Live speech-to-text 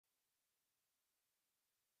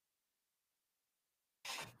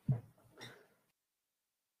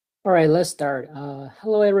All right, let's start.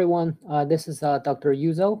 Hello, everyone. This is Dr.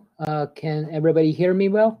 Yuzo. Can everybody hear me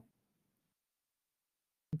well?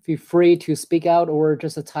 Feel free to speak out or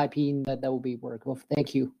just type in. That will be work. Well,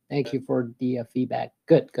 thank you. Thank you for the feedback.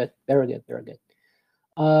 Good. Very good. Very good.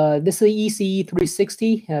 This is ECE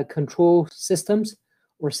 360 control systems,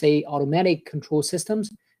 or say automatic control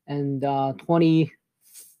systems, and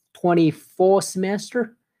 2024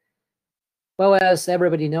 semester. Well, as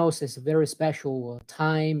everybody knows, it's a very special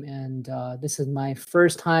time, and this is my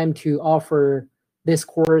first time to offer this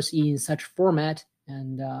course in such format,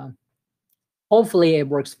 and hopefully it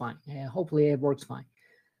works fine. Yeah, hopefully it works fine.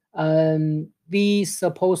 We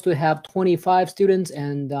supposed to have 25 students,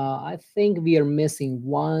 and I think we are missing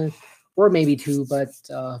one or maybe two, but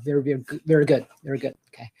very good.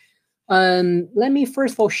 Okay. Let me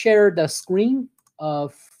first of all share the screen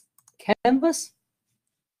of Canvas.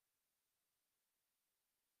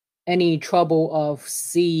 Any trouble of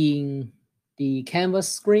seeing the Canvas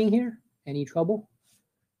screen here? Any trouble?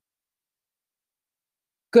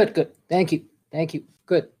 Good. Thank you.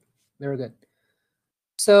 Good. Very good.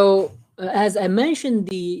 So as I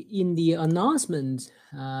mentioned in the announcement,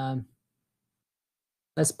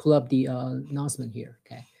 let's pull up the announcement here.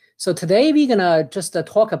 Okay. So today we're gonna just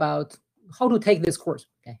talk about how to take this course.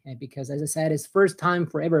 Okay. Because as I said, it's first time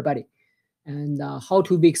for everybody, and how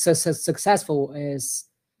to be successful is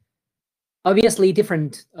obviously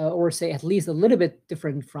different, or say at least a little bit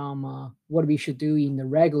different from what we should do in the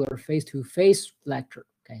regular face-to-face lecture.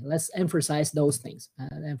 Okay, let's emphasize those things.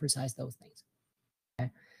 Okay.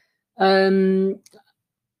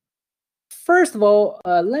 First of all,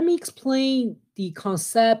 let me explain the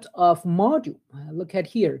concept of module. Look at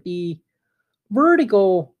here, the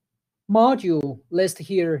vertical module list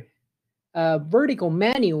here, vertical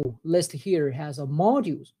menu list here has a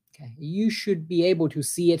modules. Okay, you should be able to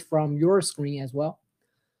see it from your screen as well.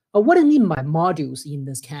 What do I mean by modules in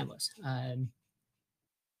this Canvas?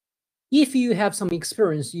 If you have some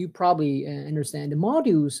experience, you probably understand the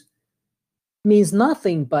modules means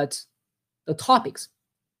nothing but the topics.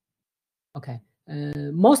 Okay,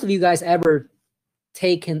 most of you guys ever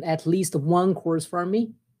taken at least one course from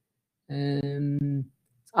me.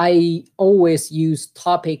 I always use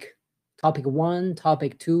topic 1,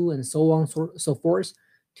 topic 2, and so on so forth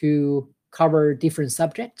to cover different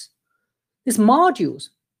subjects. These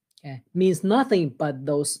modules, okay, means nothing but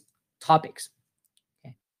those topics.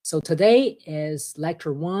 Okay. So today is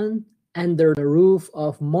lecture 1 under the roof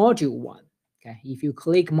of module 1. Okay. If you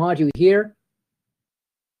click module here,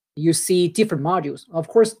 you see different modules. Of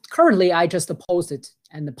course, currently I just posted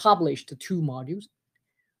and published 2 modules.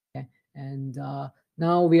 Okay. And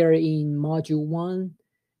now we are in module 1.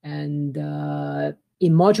 And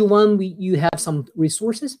in module 1, you have some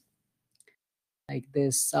resources like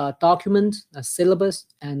this document, a syllabus,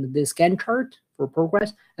 and this Gantt chart for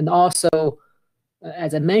progress. And also,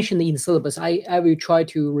 as I mentioned in the syllabus, I will try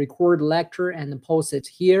to record the lecture and post it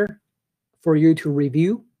here for you to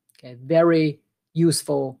review. Okay, very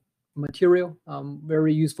useful material,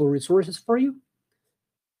 very useful resources for you.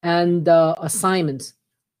 And assignments,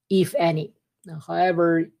 if any. Now,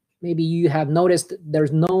 however, maybe you have noticed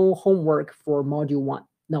there's no homework for module 1.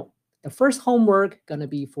 No, the first homework gonna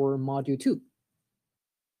be for module 2.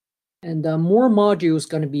 And more modules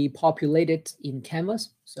gonna be populated in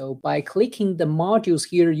Canvas. So by clicking the modules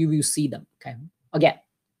here, you will see them. Okay. Again,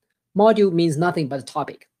 module means nothing but a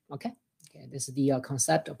topic. Okay. Okay. This is the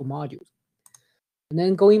concept of modules. And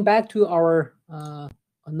then going back to our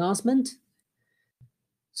announcement.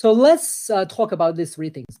 So let's talk about these 3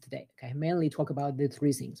 things today. Okay, mainly talk about the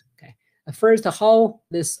 3 things. Okay, first, how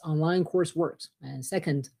this online course works, and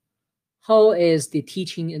second, how is the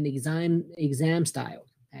teaching and exam style.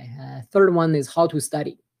 Okay, third one is how to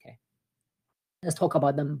study. Okay, let's talk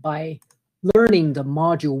about them by learning the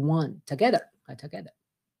module 1 together.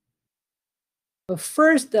 But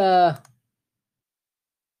first,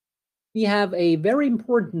 we have a very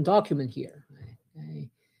important document here. Okay.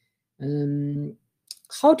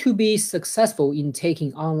 How to be successful in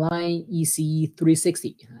taking online ECE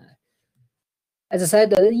 360. As I said,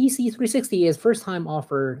 the ECE 360 is first time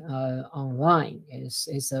offered online.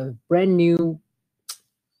 It's a brand new,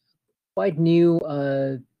 quite new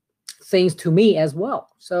things to me as well.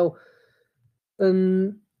 So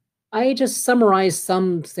I just summarized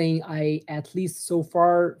something I, at least so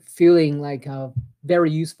far, feeling like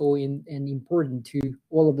very useful and important to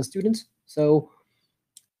all of the students. So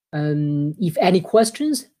if any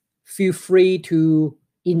questions, feel free to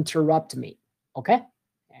interrupt me, okay?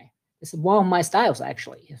 This is one of my styles,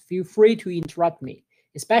 actually. Feel free to interrupt me,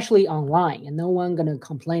 especially online, and no one gonna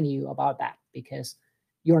complain to you about that because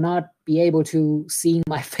you're not be able to see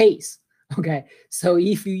my face. Okay, so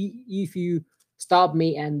if you stop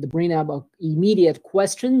me and bring up an immediate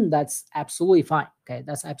question, that's absolutely fine. Okay,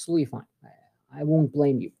 that's absolutely fine. I won't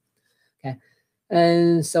blame you. Okay,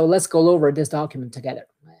 and so let's go over this document together.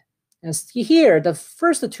 As here, the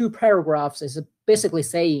first two paragraphs is basically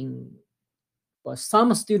saying, well,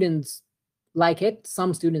 some students like it,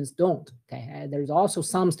 some students don't. Okay, there's also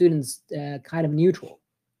some students kind of neutral.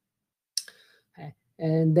 Okay,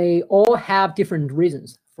 and they all have different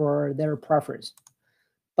reasons for their preference.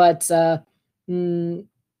 But in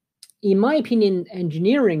my opinion,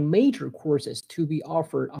 engineering major courses to be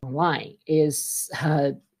offered online is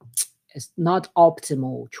not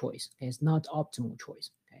optimal choice. It's not optimal choice.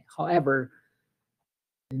 Okay? However,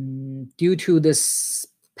 due to this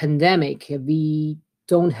pandemic, we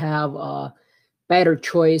don't have a better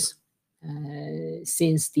choice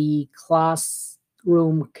since the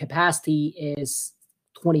classroom capacity is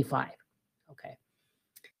 25. Okay,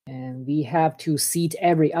 and we have to seat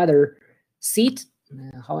every other seat.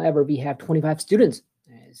 However, we have 25 students.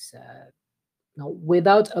 Now,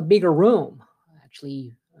 without a bigger room,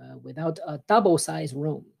 actually, without a double-sized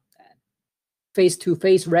room,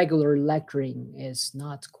 face-to-face regular lecturing is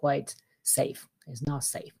not quite safe. It's not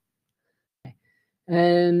safe.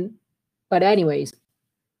 Okay. But anyways,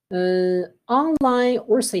 online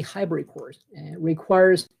or say hybrid course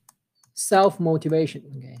requires self-motivation,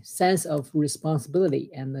 okay, sense of responsibility,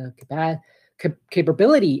 and the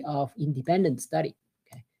capability of independent study.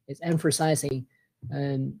 Okay, it's emphasizing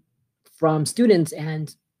from students,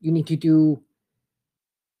 and you need to do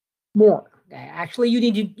more. Okay? Actually, you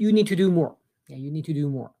need to do more. Yeah, you need to do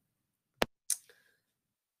more.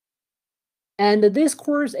 And this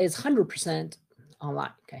course is 100%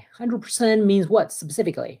 online. Okay, 100% means what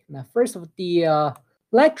specifically? Now, first of the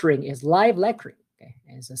lecturing is live lecturing. Okay,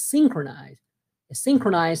 and it's a synchronized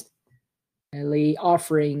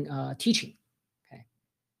offering teaching. Okay,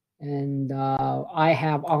 and I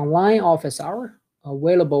have online office hour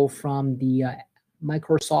available from the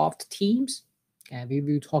Microsoft Teams. Okay, we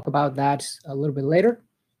will talk about that a little bit later.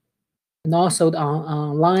 And also the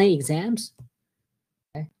online exams.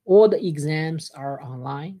 Okay, all the exams are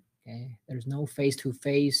online. Okay, there's no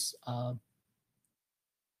face-to-face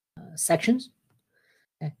sections.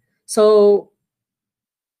 Okay, so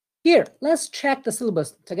here, let's check the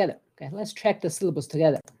syllabus together. Okay, let's check the syllabus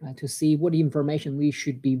together to see what information we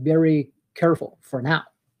should be very careful for now.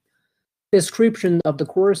 Description of the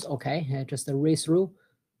course, okay, just a read through.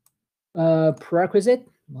 Prerequisite,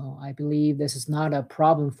 well, I believe this is not a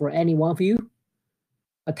problem for any one of you.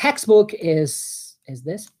 A textbook is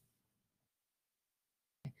this.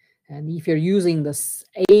 And if you're using this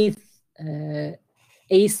eighth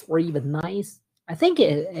or even ninth, I think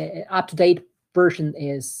up-to-date version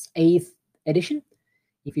is 8th edition.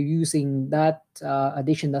 If you're using that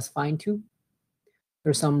edition, that's fine too.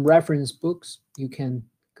 There's some reference books you can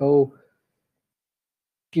go.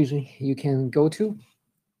 You can go to.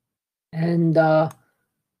 And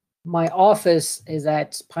my office is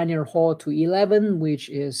at Pioneer Hall 211, which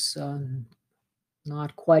is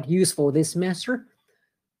not quite useful this semester.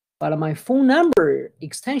 But my phone number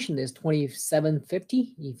extension is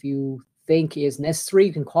 2750. If you think is necessary,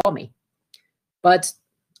 you can call me. But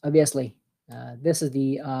obviously, this is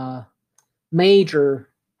the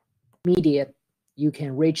major media you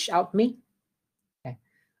can reach out to me. Okay.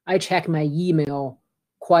 I check my email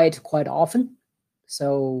quite often,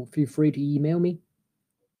 so feel free to email me.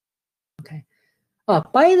 Okay.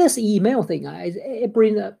 By this email thing, it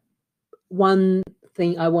brings up one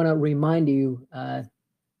thing I want to remind you. I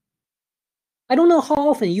don't know how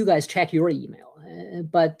often you guys check your email,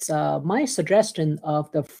 but my suggestion of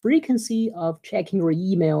the frequency of checking your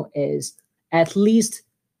email is at least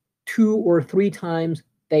 2 or 3 times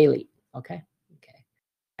daily. Okay.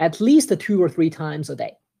 At least 2 or 3 times a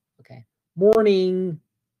day. Okay. Morning,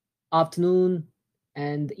 afternoon,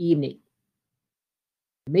 and evening.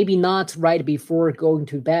 Maybe not right before going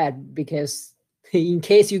to bed, because in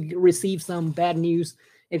case you receive some bad news,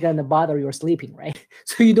 it's gonna bother your sleeping, right?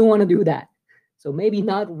 So you don't want to do that. So maybe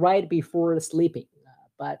not right before sleeping,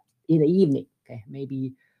 but in the evening. Okay,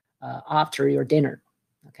 maybe after your dinner.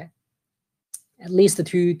 Okay, at least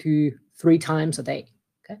 2 to 3 times a day.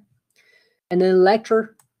 Okay, and then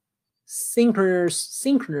lecture,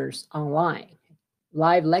 synchronous online,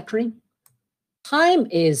 live lecturing. Time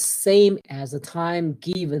is same as the time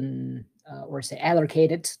given or say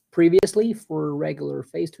allocated previously for regular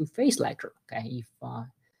face-to-face lecture. Okay,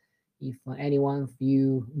 if anyone of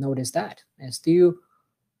you notice that, and still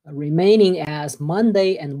remaining as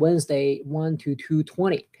Monday and Wednesday 1 to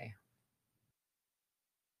 2:20. Okay.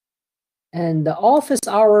 And the office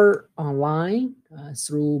hour online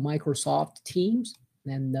through Microsoft Teams.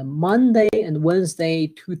 And the Monday and Wednesday,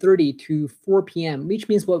 2:30 to 4 p.m., which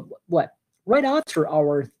means what? Right after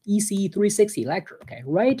our ECE 360 lecture, okay?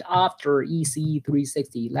 Right after ECE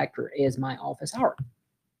 360 lecture is my office hour.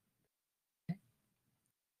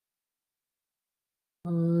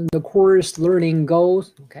 The course learning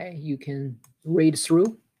goals, okay, you can read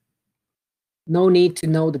through. No need to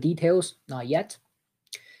know the details, not yet.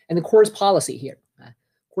 And the course policy here.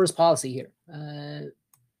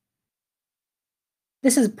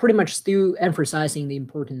 This is pretty much still emphasizing the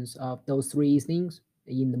importance of those three things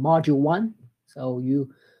in the module 1. So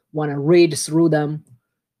you want to read through them.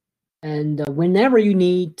 And whenever you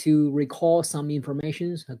need to recall some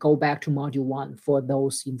information, go back to module 1 for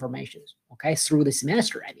those informations, okay, through the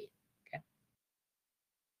semester, I mean. Okay.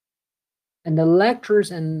 And the lectures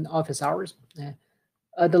and office hours.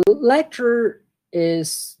 The lecture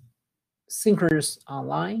is synchronous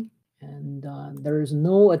online, and there is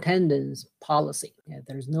no attendance policy.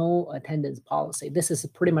 There's no attendance policy. This is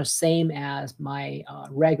pretty much same as my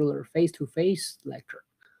regular face-to-face lecture.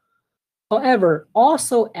 However,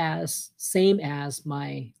 also as same as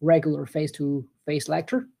my regular face-to-face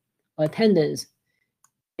lecture, attendance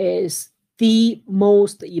is the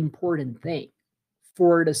most important thing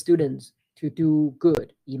for the students to do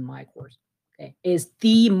good in my course. Okay, is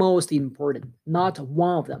the most important, not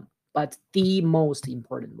one of them, but the most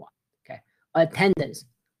important one. Okay, attendance,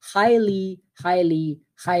 highly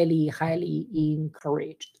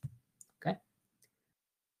encouraged. Okay,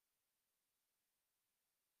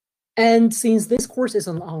 and since this course is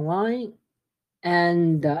online,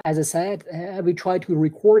 and as I said, we try to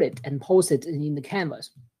record it and post it in the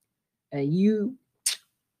Canvas. You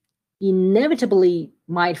inevitably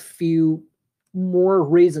might feel more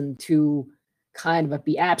reason to kind of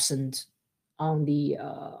be absent on the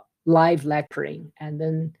live lecturing, and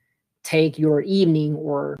then take your evening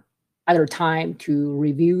or other time to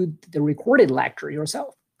review the recorded lecture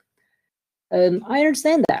yourself. I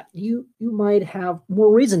understand that you might have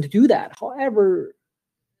more reason to do that. However,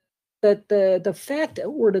 the fact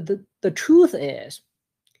or the truth is,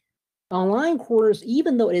 online course,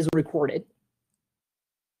 even though it is recorded,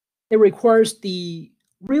 it requires the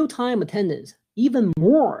real-time attendance even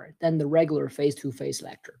more than the regular face-to-face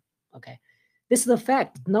lecture. Okay, this is a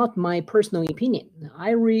fact, not my personal opinion.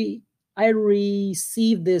 I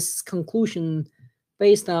received this conclusion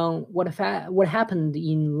based on what happened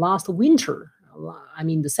in last winter. I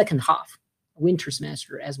mean, the second half winter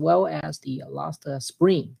semester, as well as the last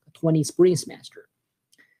spring 20 spring semester,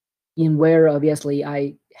 in where obviously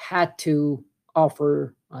I had to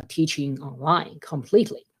offer teaching online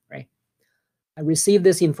completely. Right, I received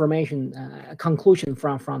this information conclusion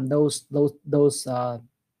from those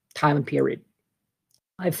time period.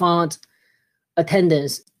 I found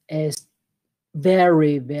attendance is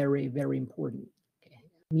very important. Okay.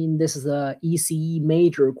 I mean, this is a ECE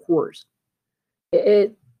major course.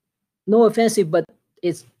 No offensive, but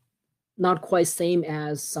it's not quite same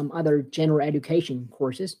as some other general education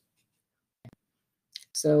courses.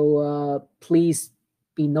 So please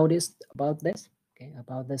be noticed about this, okay,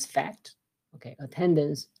 about this fact. Okay,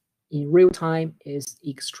 attendance in real time is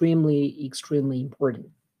extremely important.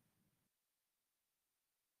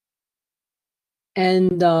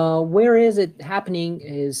 And where is it happening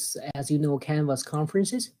is, as you know, Canvas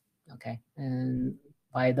conferences, okay, and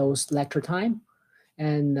by those lecture time.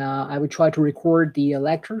 And I would try to record the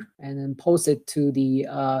lecture and then post it to the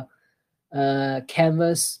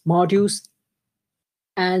Canvas modules.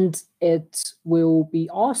 And it will be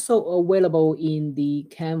also available in the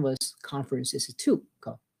Canvas conferences too.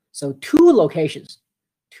 So 2 locations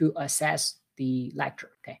to access the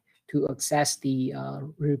lecture, okay, to access the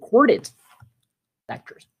recorded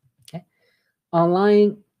lectures. Okay,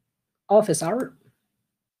 online office hour.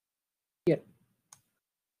 Yeah,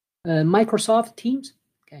 Microsoft Teams.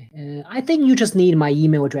 Okay, I think you just need my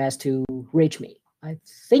email address to reach me. I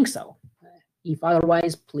think so. If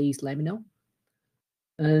otherwise, please let me know.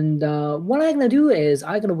 And what I'm gonna do is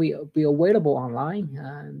I'm gonna be available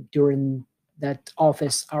online during that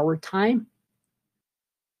office hour time.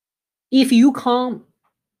 If you come,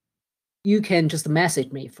 you can just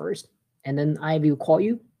message me first, and then I will call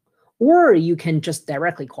you, or you can just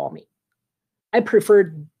directly call me. I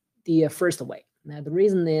prefer the first way. Now, the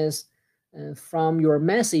reason is from your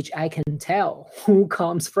message, I can tell who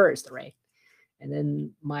comes first, right? And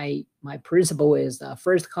then my principle is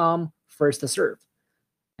first come, first serve.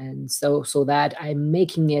 And so that I'm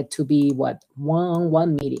making it to be what,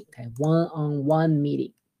 one-on-one meeting, okay, one-on-one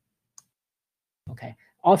meeting. Okay,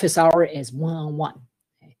 office hour is one-on-one.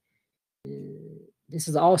 Okay. This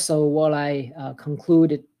is also what I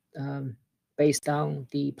concluded based on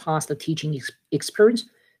the past teaching experience.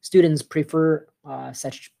 Students prefer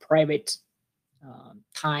such private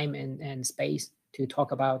time and space to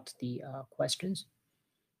talk about the questions.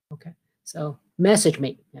 Okay, so message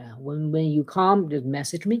me. When you come, just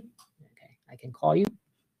message me. Okay, I can call you.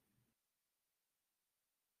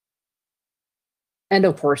 And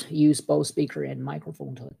of course, use both speaker and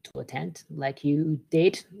microphone to attend, like you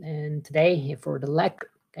did and today for the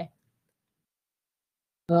lecture. Okay.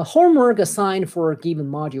 Homework assigned for a given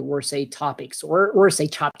module, or say topics, or say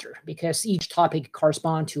chapter, because each topic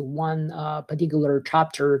corresponds to one particular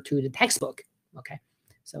chapter to the textbook. Okay.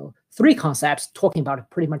 So 3 concepts talking about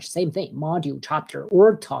pretty much the same thing: module, chapter,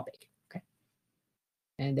 or topic. Okay.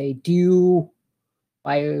 And they due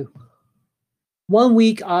by 1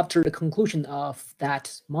 week after the conclusion of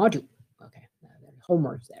that module. Okay,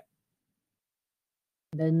 homework there.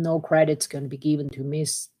 Then no credits going to be given to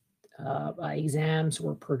miss exams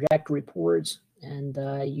or project reports, and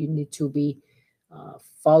you need to be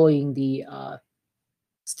following the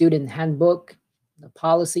student handbook, the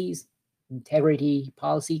policies, integrity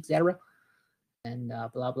policy, etc. And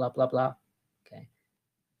blah blah blah blah. Okay.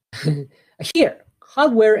 Here,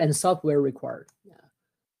 hardware and software required.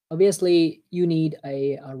 Obviously, you need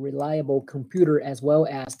a reliable computer as well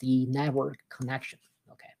as the network connection.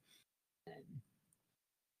 Okay. And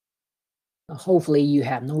hopefully, you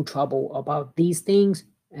have no trouble about these things,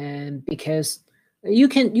 and because you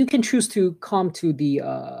can choose to come to the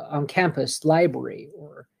on-campus library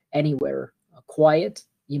or anywhere quiet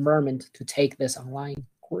environment to take this online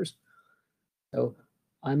course. So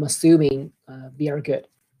I'm assuming we are good.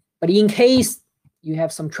 But in case you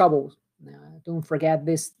have some trouble, don't forget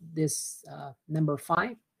this number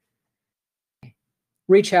 5.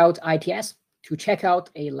 Reach out ITS to check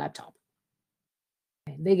out a laptop.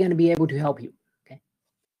 Okay. They're going to be able to help you. Okay.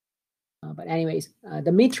 But anyways,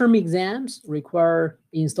 the midterm exams require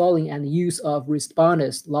installing and use of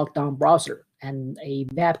Respondus lockdown browser and a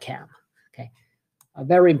webcam. Okay.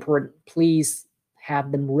 Very important. Please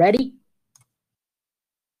have them ready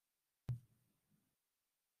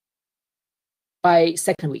by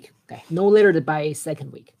 2nd week. Okay, no later than by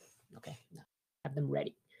 2nd week. Okay, have them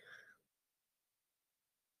ready.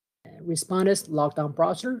 Respondus, lockdown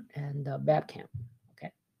browser, and webcam.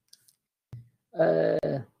 Okay.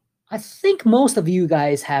 I think most of you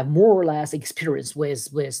guys have more or less experience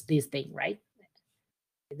with this thing, right?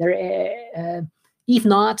 There, if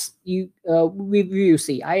not, we will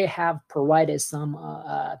see. I have provided some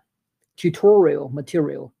tutorial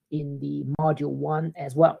material in the module 1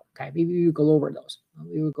 as well. Okay, we will go over those.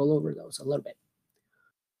 We will go over those a little bit.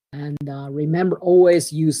 And remember,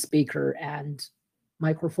 always use speaker and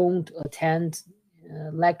microphone to attend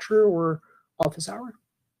lecture or office hour.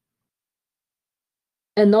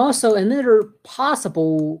 And also another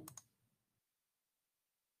possible,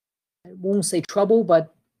 I won't say trouble,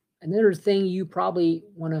 but another thing you probably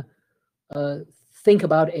want to think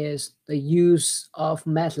about is the use of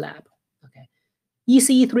MATLAB. Okay,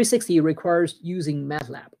 ECE 360 requires using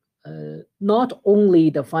MATLAB. Not only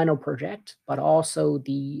the final project, but also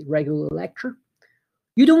the regular lecture.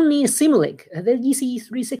 You don't need Simulink. The ECE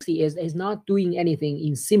 360 is not doing anything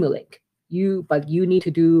in Simulink. But you need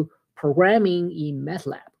to do programming in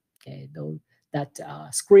MATLAB. Okay, that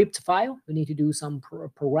script file, you need to do some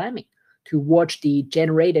programming to watch the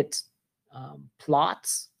generated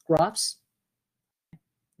plots, graphs.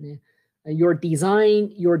 Your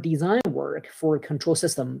design work for control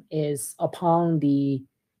system is upon the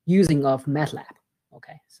using of MATLAB.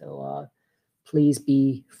 Okay, so please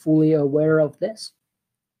be fully aware of this.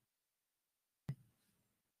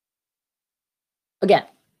 Again,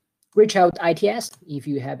 reach out ITS if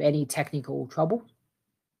you have any technical trouble.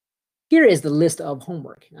 Here is the list of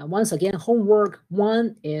homework. Once again, homework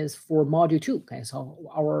 1 is for module 2. Okay, so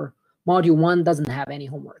our module 1 doesn't have any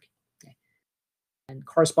homework. Okay, and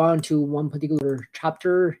correspond to one particular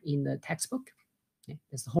chapter in the textbook. Okay,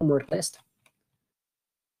 it's the homework list.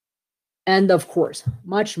 And of course,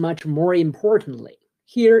 much more importantly,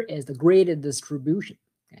 here is the graded distribution.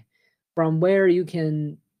 Okay, from where you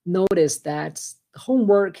can notice that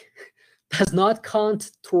homework does not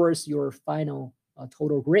count towards your final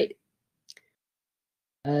total grade.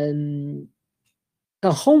 And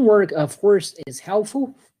the homework, of course, is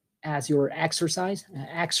helpful as your exercise,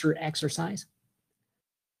 extra exercise,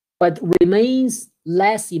 but remains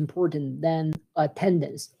less important than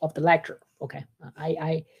attendance of the lecture. Okay,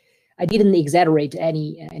 I didn't exaggerate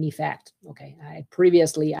any fact. Okay,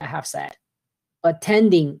 previously I have said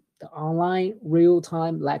attending the online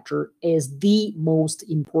real-time lecture is the most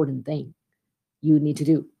important thing you need to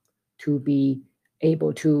do to be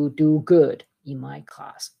able to do good in my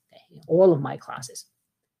class, okay, all of my classes,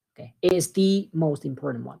 okay, is the most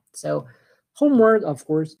important one. So homework, of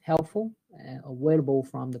course, helpful, available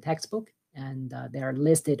from the textbook, and they are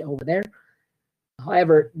listed over there.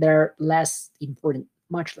 However, they're less important,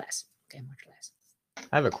 much less, okay, much less.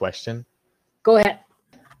 I have a question. Go ahead.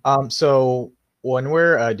 So when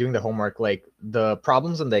we're doing the homework, like the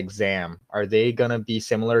problems in the exam, are they gonna be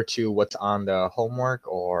similar to what's on the homework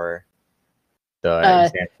or the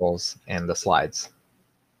examples and the slides?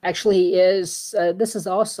 Actually, this is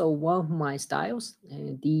also one of my styles.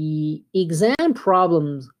 The exam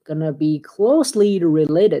problems gonna be closely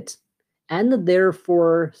related and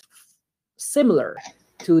therefore similar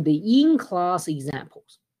to the in-class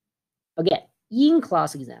examples. Again,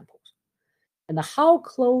 in-class examples. And how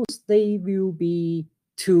close they will be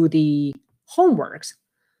to the homeworks.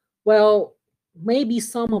 Well, maybe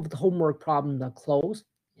some of the homework problems are close,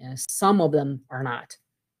 and some of them are not.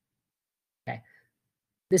 Okay.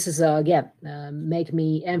 This is, again, make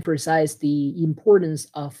me emphasize the importance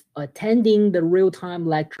of attending the real-time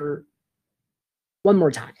lecture one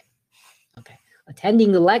more time. Okay.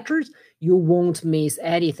 Attending the lectures, you won't miss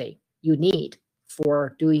anything you need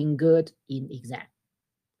for doing good in exam.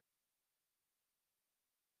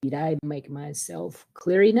 Did I make myself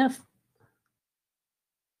clear enough?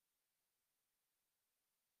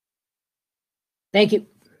 Thank you.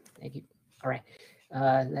 Thank you. All right.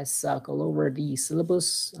 Let's go over the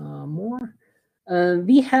syllabus more.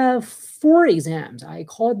 We have 4 exams. I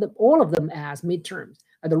called them, all of them as midterms.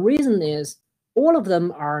 The reason is all of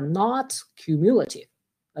them are not cumulative.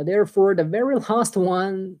 Therefore, the very last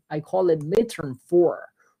one, I call it midterm 4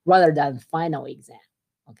 rather than final exam.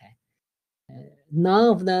 Okay. None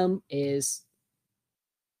of them is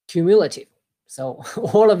cumulative. So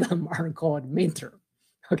all of them are called midterm.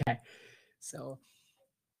 Okay. So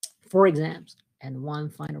 4 exams and 1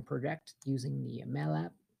 final project using the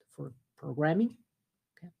MATLAB for programming.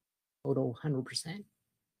 Okay. Total 100%.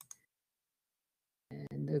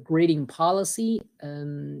 And the grading policy,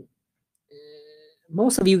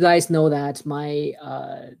 most of you guys know that my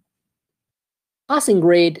passing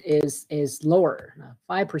grade is lower,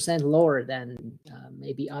 5% lower than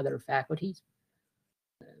maybe other faculties.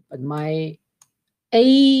 But my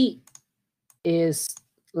A is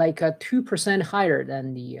like a 2% higher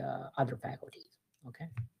than the other faculties. Okay,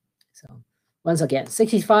 so once again,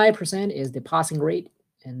 65% is the passing grade,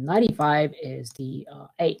 and 95 is the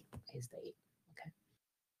A. Okay,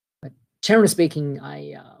 but generally speaking,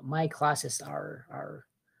 my classes are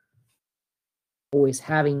always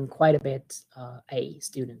having quite a bit A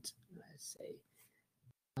students, let's say,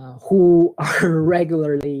 who are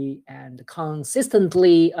regularly and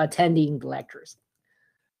consistently attending the lectures.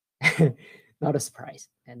 Not a surprise,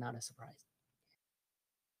 and not a surprise.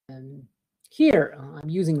 And here, I'm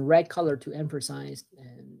using red color to emphasize,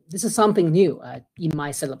 and this is something new in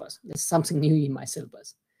my syllabus. This is something new in my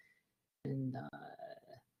syllabus. And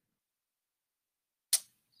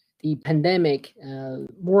the pandemic,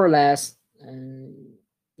 more or less, in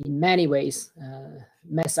many ways,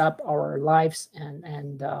 mess up our lives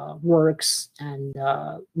and works and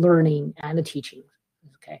learning and teaching.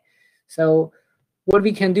 Okay, so what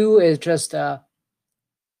we can do is just well,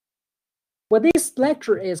 this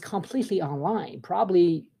lecture is completely online.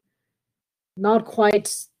 Probably not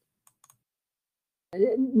quite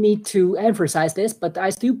need to emphasize this, but I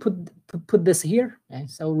still put this here. Okay?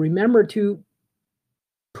 So remember to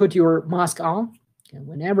put your mask on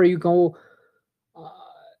whenever you go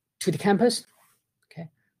to the campus. Okay,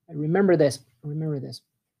 remember this. Remember this.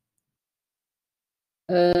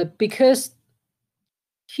 Because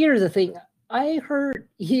here's the thing. I heard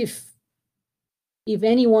if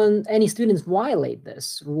any students violate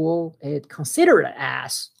this rule, it considered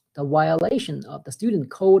as the violation of the student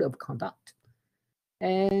code of conduct.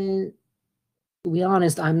 And to be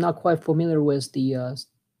honest, I'm not quite familiar with the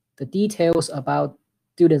details about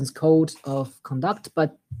students' codes of conduct,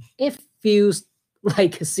 but it feels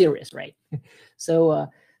like serious, right? So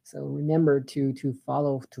remember to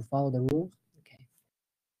follow the rules. Okay.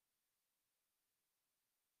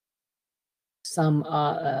 Some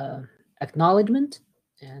acknowledgement,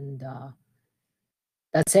 and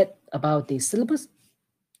that's it about the syllabus.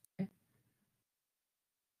 Okay.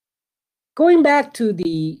 Going back to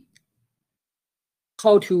the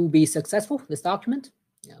how to be successful, this document,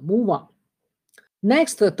 move on.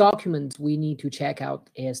 Next document we need to check out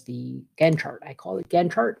is the Gantt chart. I call it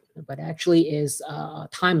Gantt chart, but actually is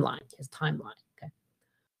timeline. It's timeline. Okay,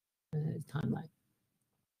 timeline.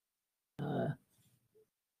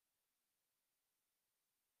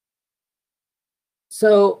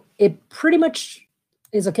 So it pretty much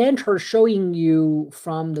is a Gantt chart showing you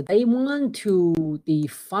from the day 1 to the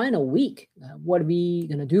final week what we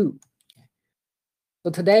gonna do. So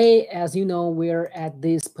today, as you know, we're at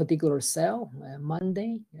this particular cell,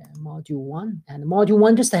 Monday, module 1, and module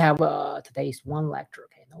 1 just to have today's 1 lecture.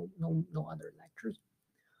 Okay, no other lectures,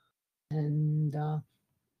 and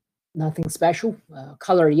nothing special.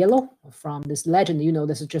 Color yellow from this legend. You know,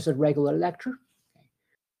 this is just a regular lecture, okay.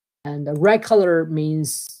 And the red color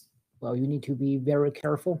means, well, you need to be very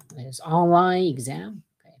careful. It's online exam.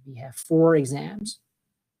 Okay, we have 4 exams.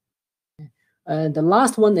 The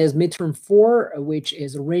last one is midterm 4, which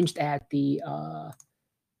is arranged at the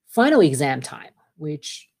final exam time,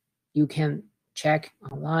 which you can check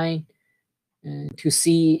online to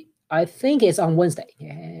see. I think it's on Wednesday.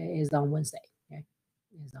 It's on Wednesday. Okay?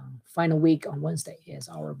 It's on final week on Wednesday. Is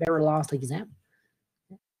our very last exam.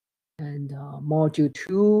 And module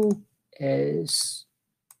 2 is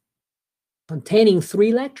containing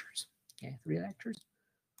 3 lectures. Okay, 3 lectures.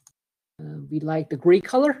 We like the gray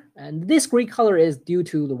color, and this gray color is due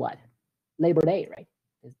to the what? Labor Day, right?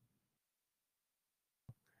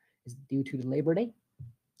 It's due to the Labor Day.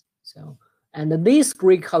 So, and this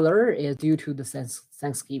gray color is due to the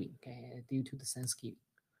Thanksgiving. Okay, due to the Thanksgiving.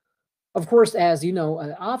 Of course, as you know,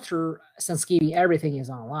 after Thanksgiving, everything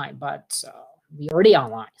is online, but we already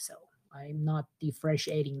online, so I'm not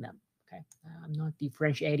differentiating them. Okay, I'm not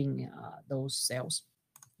differentiating those cells.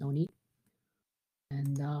 No need.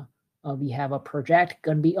 And we have a project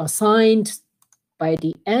going to be assigned by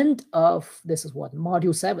the end of, this is what,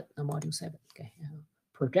 module 7, module 7, okay.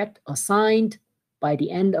 Project assigned by the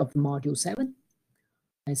end of module 7.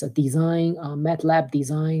 It's a design, MATLAB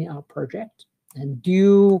design project, and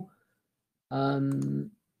due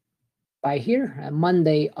by here,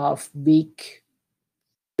 Monday of week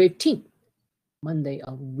 15. Monday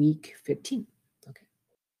of week 15, okay.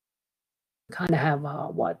 Kind of have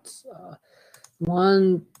what,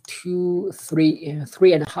 1, 2, 3,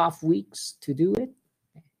 3.5 weeks to do it.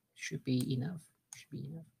 Should be enough. Should be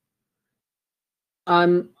enough.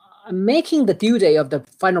 I'm making the due date of the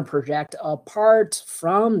final project apart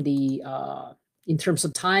from the in terms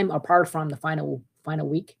of time, apart from the final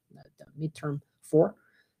week, the midterm 4,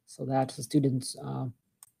 so that the students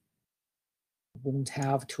won't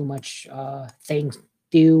have too much things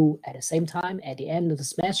due at the same time at the end of the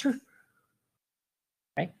semester,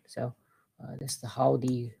 right? So this is how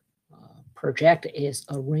the project is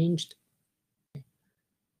arranged.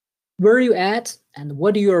 Where are you at and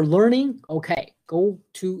what you are learning? Okay, go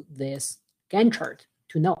to this Gantt chart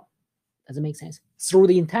to know. Does it make sense? Through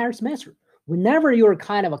the entire semester, whenever you're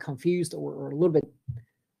kind of confused or a little bit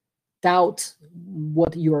doubt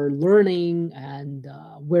what you're learning and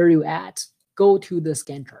where you at, go to this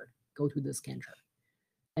Gantt chart. Go to this Gantt chart.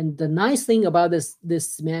 And the nice thing about this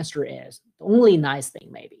semester is, the only nice thing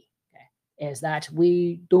maybe, okay, is that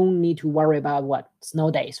we don't need to worry about what snow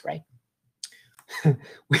days, right?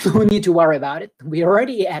 We don't need to worry about it. We're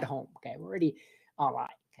already at home. Okay, we're already online.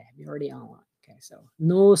 Okay, we're already online. Okay, so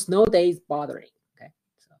no snow days bothering. Okay,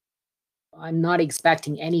 so I'm not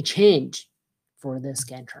expecting any change for this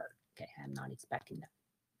Gantt chart. Okay, I'm not expecting that.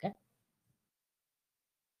 Okay,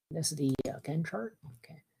 this is the Gantt chart.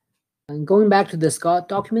 Okay, and going back to the Scott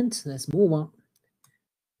document, let's move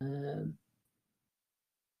on.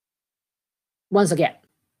 Once again,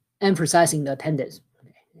 emphasizing the attendance.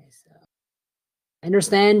 I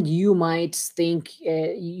understand you might think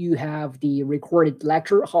you have the recorded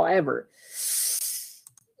lecture. However,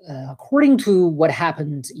 according to what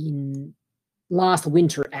happened in last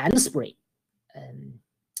winter and spring,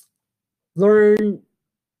 learn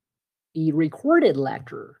the recorded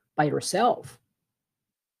lecture by yourself,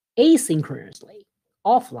 asynchronously,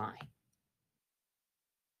 offline,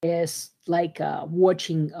 is like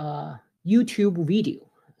watching a YouTube video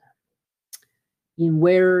in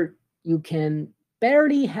where you can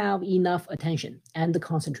barely have enough attention and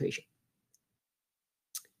concentration.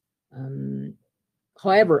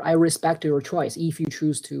 However, I respect your choice if you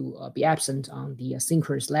choose to be absent on the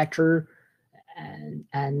synchronous lecture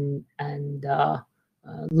and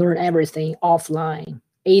learn everything offline,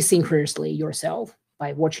 asynchronously yourself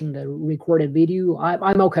by watching the recorded video.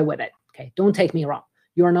 I'm okay with it. Okay, don't take me wrong.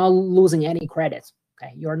 You're not losing any credits.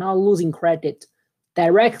 Okay, you're not losing credit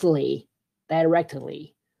directly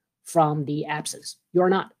from the absence. You're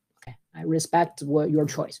not. Okay, I respect your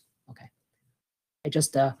choice. Okay, I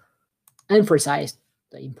just emphasize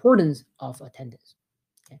the importance of attendance.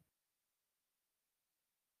 Okay,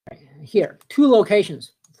 right. Here, 2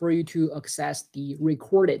 locations for you to access the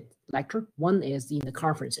recorded lecture. One is in the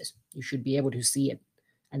conferences. You should be able to see it.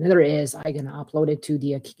 Another is I can upload it to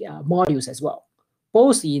the modules as well.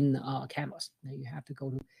 both in Canvas. Now you have to go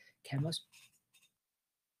to Canvas.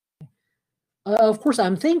 Of course,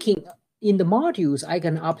 I'm thinking in the modules, I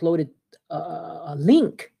can upload a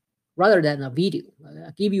link rather than a video.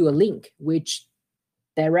 I'll give you a link which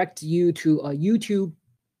direct you to a YouTube,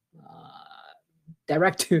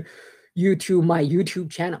 direct you to my YouTube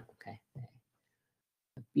channel. Okay,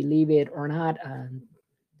 believe it or not,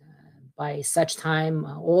 by such time,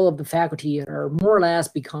 all of the faculty are more or less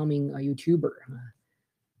becoming a YouTuber.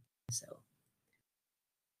 So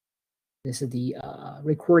this is the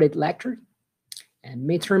recorded lecture, and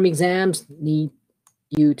midterm exams need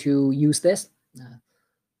you to use this.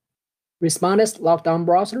 Respondus, lockdown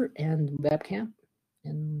browser, and webcam.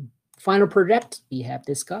 And final project we have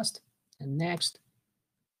discussed. And next,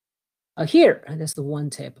 here, that's the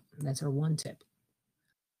one tip. That's our one tip.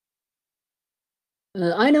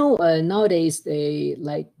 I know nowadays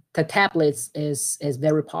the tablets is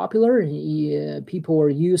very popular. People are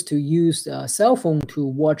used to use a cell phone to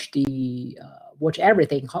watch watch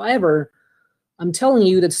everything. However, I'm telling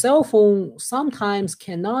you that cell phone sometimes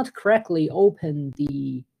cannot correctly open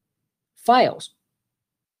the files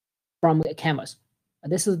from the Canvas.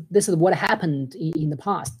 This is what happened in the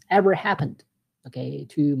past. Ever happened, okay,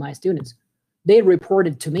 to my students. They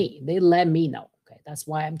reported to me. They let me know. Okay, that's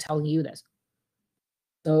why I'm telling you this.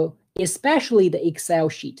 So especially the Excel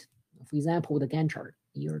sheet, for example, the Gantt chart,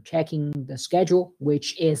 you're checking the schedule,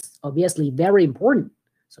 which is obviously very important.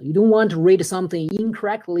 So you don't want to read something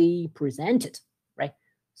incorrectly presented, right?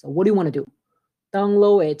 So what do you want to do?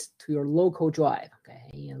 Download it to your local drive,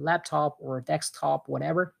 okay, laptop or desktop,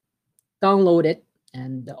 whatever. Download it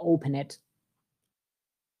and open it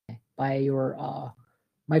by your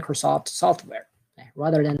Microsoft software, okay,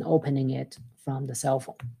 rather than opening it from the cell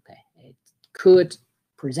phone. Okay, it could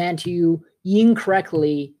present you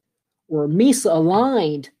incorrectly or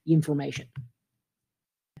misaligned information,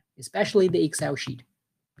 especially the Excel sheet.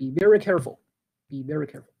 Be very careful. Be very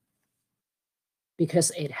careful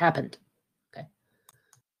because it happened. Okay.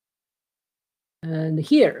 And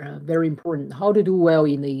here, very important, how to do well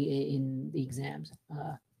in the exams.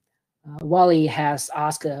 Wally has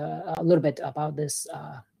asked a little bit about this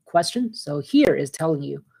question. So here is telling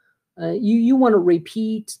you, you want to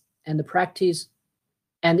repeat and practice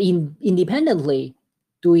and independently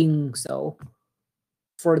doing so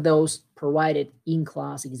for those provided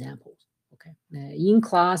in-class examples. Okay, in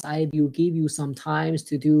class, I will give you some times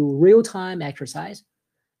to do real-time exercise.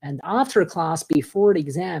 And after class, before the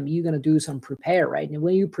exam, you're going to do some prepare, right? And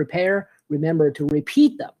when you prepare, remember to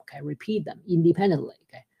repeat them, okay? Repeat them independently,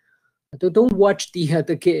 okay? Don't watch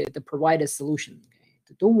the provided solution,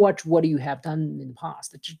 okay? Don't watch what you have done in the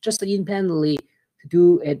past. Just independently to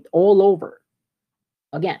do it all over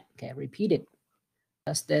again, okay? Repeat it.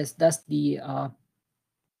 That's the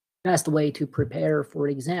best way to prepare for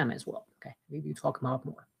the exam as well, okay? Maybe you talk about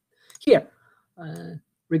more. Here,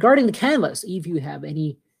 regarding the Canvas, if you have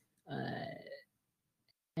any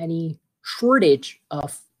shortage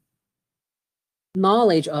of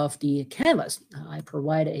knowledge of the Canvas, I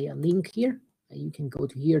provide a link here. You can go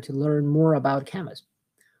to here to learn more about Canvas.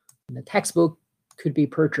 And the textbook could be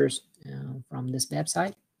purchased from this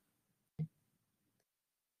website.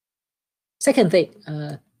 Second thing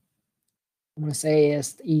I want to say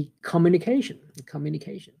is the communication.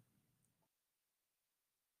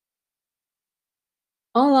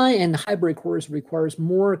 Online and hybrid course requires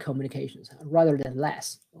more communications rather than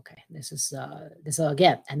less. Okay, this is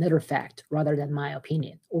again another fact rather than my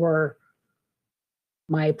opinion or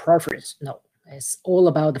my preference. No, it's all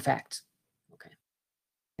about the facts. Okay,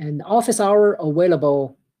 and office hour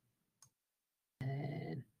available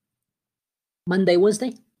Monday,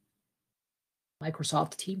 Wednesday.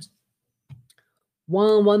 Microsoft Teams,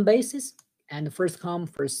 one-on-one basis, and first come,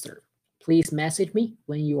 first serve. Please message me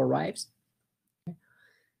when you arrives.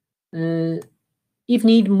 If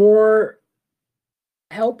need more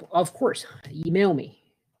help, of course, email me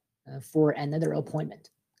for another appointment.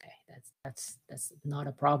 Okay, that's not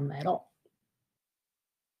a problem at all.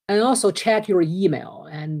 And also check your email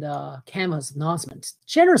and Canvas announcements.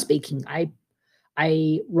 Generally speaking,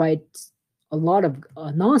 I write a lot of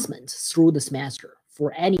announcements through the semester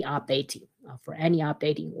for any updating,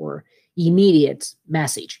 or immediate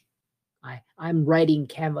message. I'm writing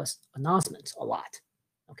Canvas announcements a lot.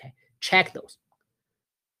 Okay, check those.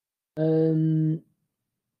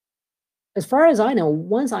 As far as I know,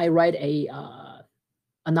 once I write a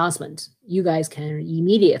announcement, you guys can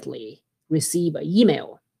immediately receive an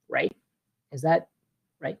email, right? Is that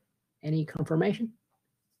right? Any confirmation?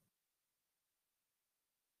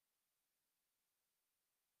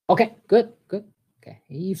 Okay, good. Okay,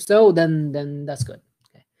 if so, then that's good.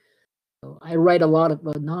 Okay. So I write a lot of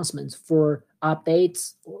announcements for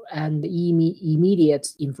updates and immediate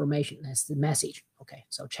information as the message. Okay,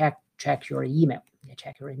 so check your email. Yeah,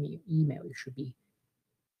 check your email. You should be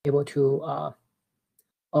able to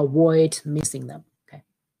avoid missing them. Okay.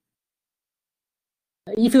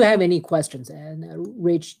 If you have any questions, and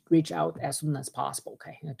reach out as soon as possible.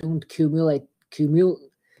 Okay, don't accumulate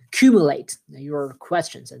your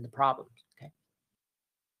questions and the problems. Okay.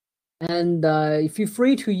 And if you're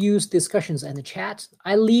free to use discussions and the chat,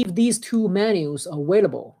 I leave these two menus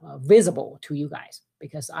available, visible to you guys,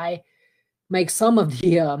 because I make some of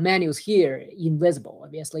the menus here invisible,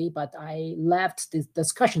 obviously, but I left the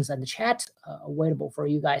discussions and the chat available for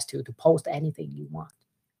you guys to post anything you want.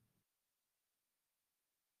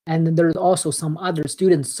 And there's also some other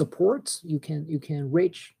student supports you can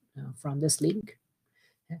reach from this link.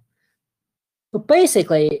 Okay. So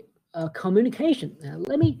basically, communication.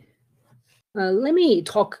 Let me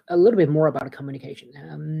talk a little bit more about communication.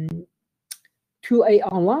 To an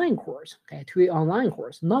online course, okay,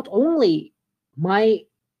 not only my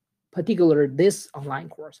particular this online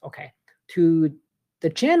course, okay, to the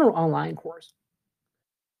general online course,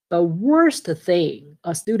 the worst thing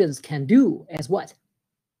a students can do is what?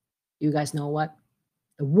 You guys know what?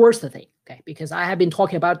 The worst thing, okay, because I have been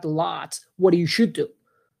talking about a lot what you should do.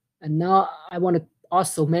 And now I want to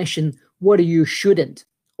also mention what you shouldn't,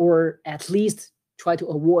 or at least try to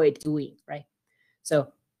avoid doing, right?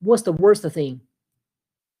 So what's the worst thing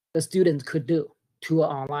the student could do to an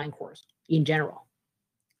online course in general?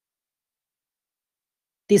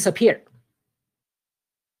 Disappear.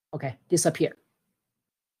 Okay, disappear.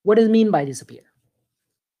 What does it mean by disappear?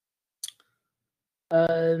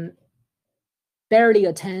 Barely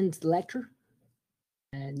attend the lecture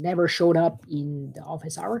and never showed up in the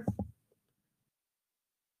office hour.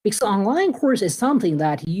 Because online course is something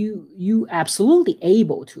that you absolutely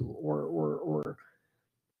able to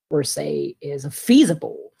or say is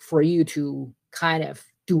feasible for you to kind of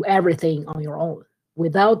do everything on your own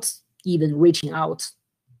without even reaching out,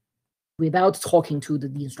 without talking to the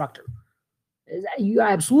instructor. You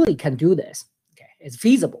absolutely can do this. Okay, it's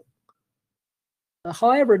feasible.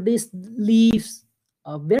 However, this leaves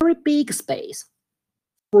a very big space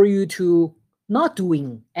for you to not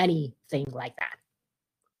doing anything like that.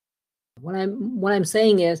 What I'm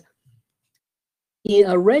saying is, in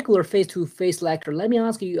a regular face-to-face lecture, let me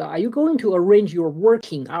ask you, are you going to arrange your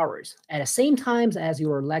working hours at the same time as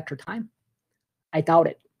your lecture time? I doubt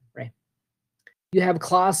it, right? You have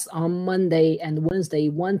class on Monday and Wednesday,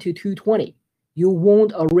 1 to 2:20. You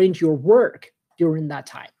won't arrange your work during that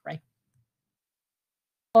time, right?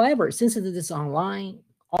 However, since it is online,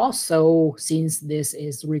 also since this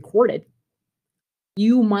is recorded,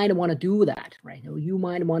 you might want to do that, right? You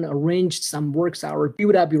might want to arrange some work hours,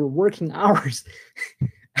 build up your working hours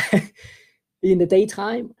in the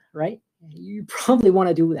daytime, right? You probably want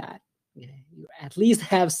to do that. You at least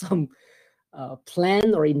have some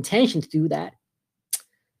plan or intention to do that.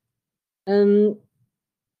 And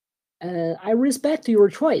I respect your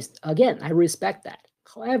choice. Again, I respect that.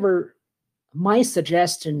 However, my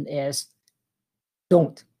suggestion is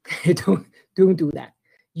don't do that.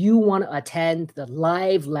 You want to attend the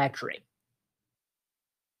live lecturing.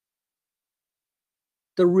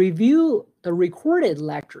 The recorded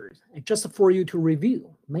lectures, just for you to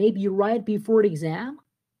review, maybe right before the exam,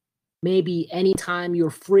 maybe anytime you're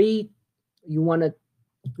free, you want to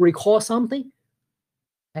recall something.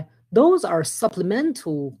 Okay? Those are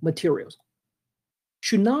supplemental materials.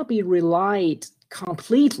 Should not be relied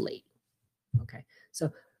completely. Okay,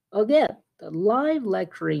 so again, the live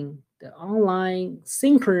lecturing, the online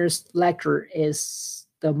synchronous lecture is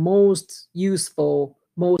the most useful,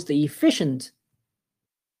 most efficient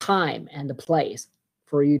time and the place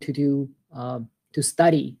for you to do to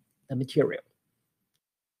study the material.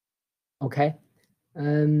 Okay,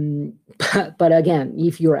 but again,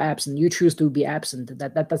 if you're absent, you choose to be absent.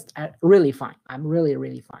 That's really fine. I'm really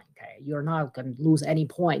fine. Okay, you're not going to lose any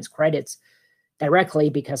points, credits directly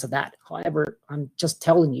because of that. However, I'm just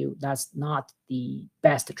telling you that's not the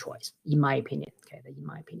best choice, in my opinion. Okay, in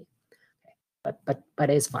my opinion. Okay, but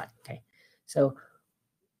it's fine. Okay, so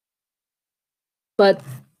but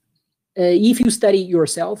if you study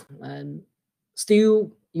yourself,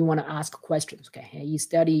 still you want to ask questions. Okay, you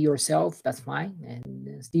study yourself, that's fine,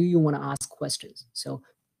 and still you want to ask questions. So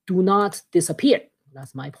do not disappear.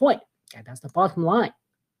 That's my point. Okay, that's the bottom line.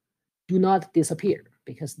 Do not disappear,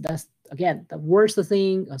 because that's, again, the worst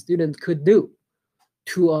thing a student could do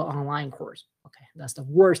to an online course. Okay, that's the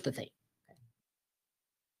worst thing. Okay.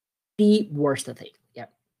 The worst thing.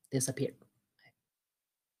 Yep, disappear.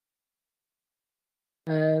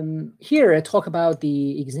 Here I talk about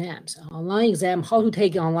the exams, online exam, how to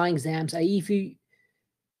take online exams. If you,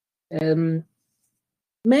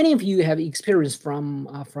 many of you have experience from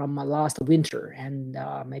last winter and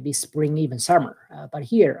maybe spring, even summer. But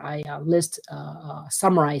here I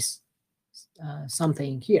summarize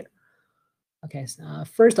something here. Okay, so,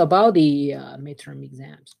 first about the midterm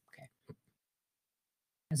exams. Okay,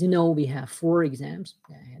 as you know, we have 4 exams.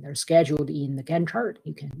 They're scheduled in the Gantt chart.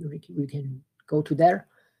 You can go to there,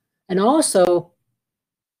 and also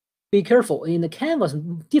be careful in the Canvas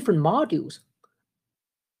different modules.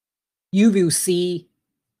 You will see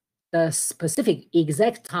the specific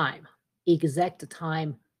exact time. I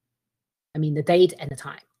mean the date and the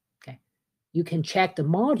time. Okay, you can check the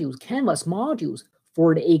modules, Canvas modules,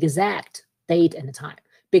 for the exact date and the time,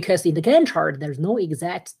 because in the Gantt chart there's no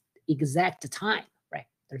exact time, right?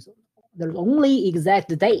 There's only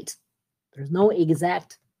exact date. There's no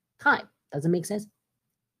exact time. Does it make sense?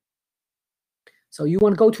 So you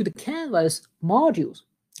want to go to the Canvas modules,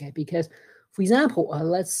 okay? Because, for example,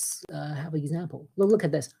 let's have an example. Look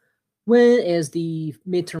at this. When is the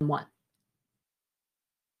midterm 1?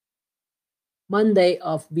 Monday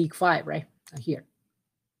of week 5, right? Here.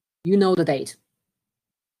 You know the date.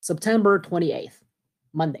 September 28th,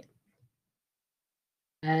 Monday.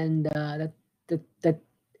 And the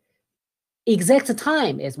exact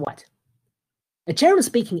time is what? Generally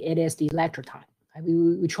speaking, it is the lecture time.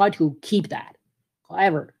 We try to keep that.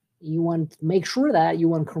 However, you want to make sure that, you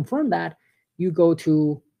want to confirm that, you go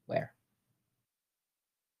to where?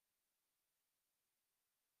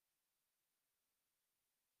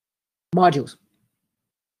 Modules.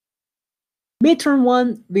 Midterm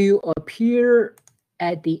 1 will appear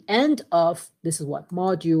at the end of, this is what,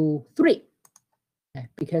 module 3. Okay,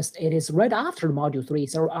 because it is right after module 3.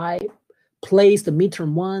 So I place the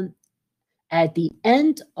midterm 1 at the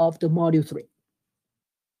end of the module 3.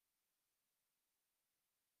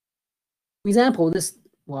 For example, this,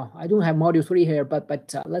 well, I don't have module 3 here, but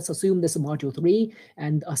let's assume this is module 3,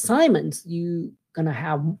 and assignments, you gonna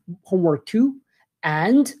have homework 2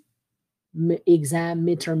 and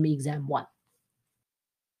midterm exam 1.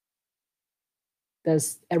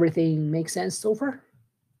 Does everything make sense so far?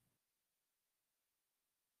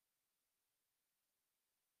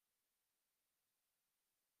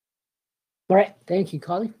 All right, thank you,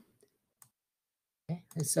 Colin. Okay,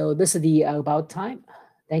 and so this is the about time.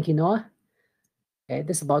 Thank you, Noah. Okay,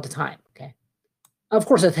 this is about the time. Okay, of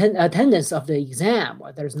course, attendance of the exam.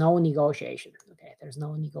 Well, there's no negotiation. Okay, there's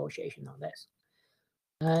no negotiation on this,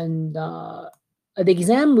 and the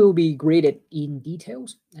exam will be graded in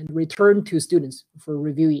details and returned to students for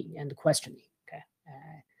reviewing and questioning. Okay,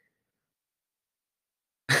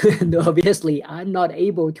 and obviously, I'm not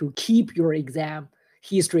able to keep your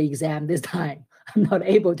history exam this time. I'm not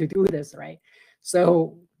able to do this, right?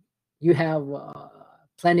 So you have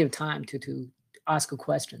plenty of time to ask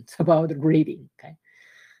questions about the grading. Okay,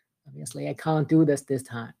 obviously I can't do this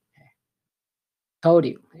time. Okay. Told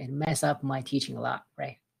you, it mess up my teaching a lot,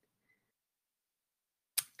 right?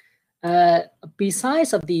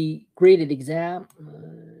 Besides of the graded exam,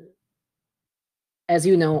 as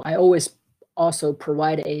you know, I always also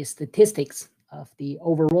provide a statistics of the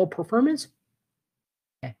overall performance,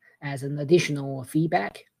 okay, as an additional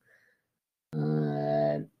feedback.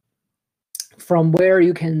 From where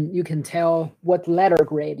you can tell what letter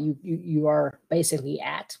grade you are basically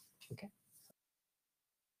at. Okay,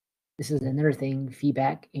 this is another thing,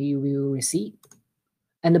 feedback you will receive,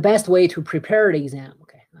 and the best way to prepare the exam.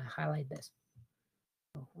 Okay, I highlight this.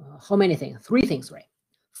 How many things? 3 things, right?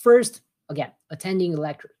 First, again, attending the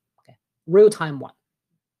lecture. Okay, real-time one.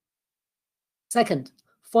 Second,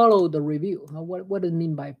 follow the review. What does it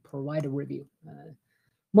mean by provide a review?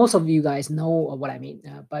 Most of you guys know what I mean,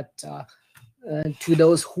 but to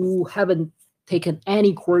those who haven't taken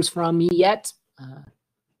any course from me yet,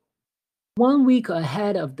 1 week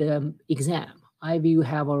ahead of the exam, I will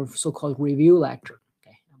have a so-called review lecture.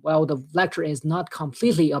 Okay, well, the lecture is not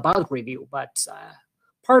completely about review, but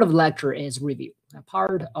part of the lecture is review.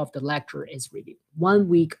 Part of the lecture is review. 1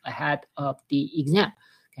 week ahead of the exam.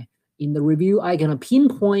 Okay, in the review, I'm gonna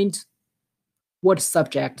pinpoint what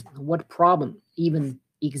subject, what problem, even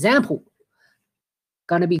example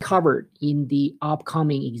gonna be covered in the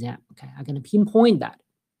upcoming exam. Okay, I'm gonna pinpoint that.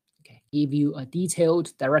 Okay, give you a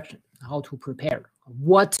detailed direction how to prepare,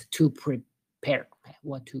 what to prepare, okay,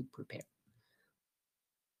 what to prepare.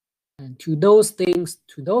 And to those things,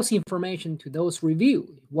 to those information, to those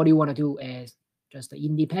review, what you want to do is just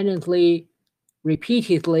independently,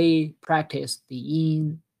 repeatedly practice the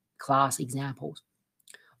in-class examples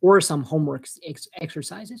or some homework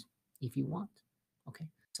exercises if you want. Okay,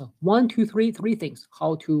 So 1, 2, 3, three things,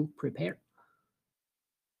 how to prepare.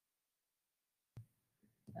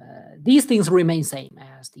 These things remain same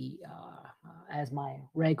as my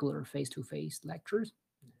regular face-to-face lectures,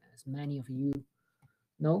 as many of you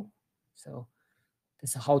know. So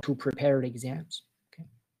this is how to prepare the exams. Okay,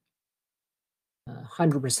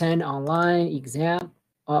 100% online exam.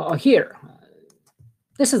 Here,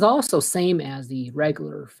 this is also same as the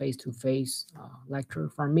regular face-to-face lecture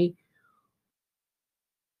from me.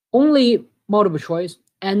 Only multiple choice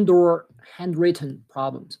and/or handwritten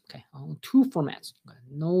problems. Okay, on 2 formats. Okay.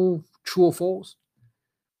 No true or false.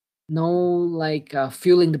 No like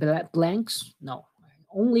filling the blanks. No,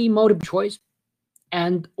 only multiple choice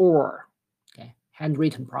and/or okay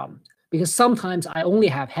handwritten problems. Because sometimes I only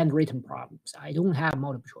have handwritten problems. I don't have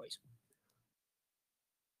multiple choice.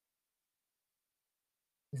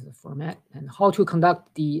 This is the format and how to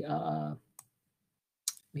conduct the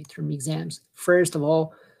midterm exams. First of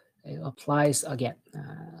all, it applies again,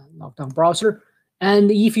 lockdown browser.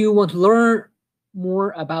 And if you want to learn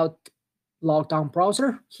more about lockdown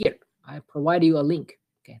browser, here, I provide you a link.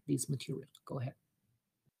 Okay, this material, go ahead.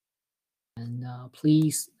 And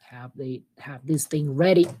please have this thing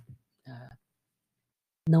ready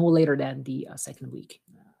no later than the second week,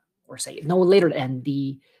 or say no later than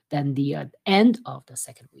the end of the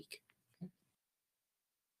second week. Okay?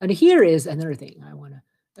 And here is another thing I want to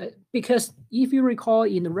because if you recall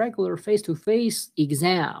in the regular face-to-face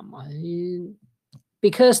exam,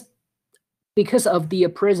 because of the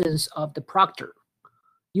presence of the proctor,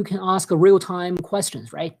 you can ask real-time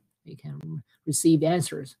questions, right? You can receive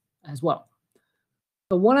answers as well.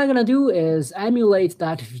 But what I'm gonna do is emulate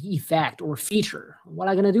that effect or feature. What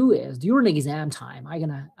I'm gonna do is during the exam time, I'm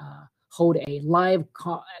gonna hold a live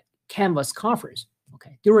Canvas conference,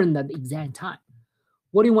 okay, during the exam time.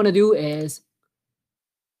 What you wanna do is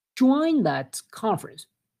join that conference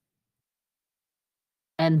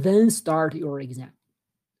and then start your exam.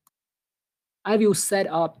 I will set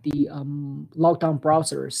up the lockdown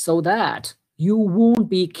browser so that you won't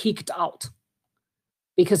be kicked out.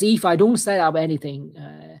 Because if I don't set up anything,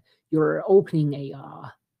 you're opening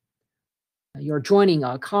you're joining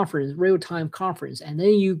a conference, real-time conference, and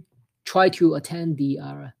then you try to attend the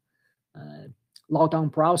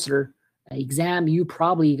lockdown browser exam, you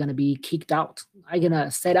probably gonna be kicked out. I'm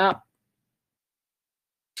gonna set up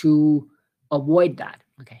to avoid that.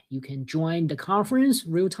 Okay, you can join the conference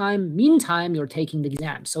real time. Meantime, you're taking the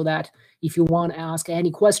exam so that if you want to ask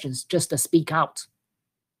any questions, just speak out.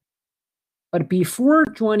 But before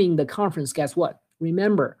joining the conference, guess what?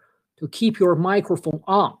 Remember to keep your microphone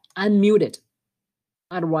on, unmuted.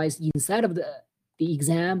 Otherwise, inside of the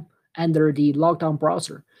exam under the lockdown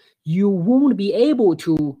browser, you won't be able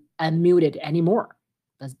to unmute it anymore.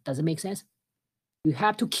 Does it make sense? You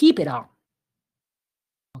have to keep it on.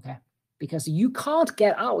 Okay. Because you can't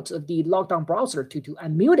get out of the lockdown browser to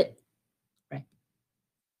unmute it, right?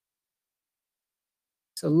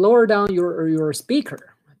 So lower down your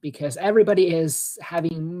speaker because everybody is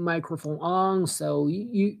having microphone on, so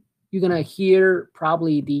you're gonna hear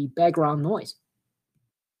probably the background noise.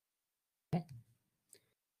 Okay.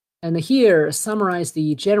 And here, summarize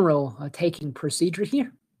the general taking procedure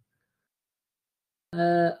here.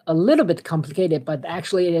 A little bit complicated, but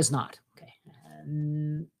actually it is not. Okay.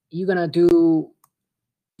 You're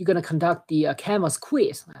gonna conduct the Canvas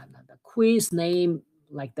quiz. The quiz name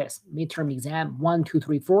like this: midterm exam 1, 2,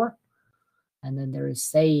 3, 4, and then there is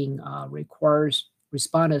saying requires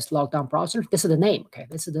respondents lockdown browser. This is the name. Okay,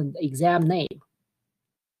 this is the exam name,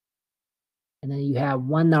 and then you have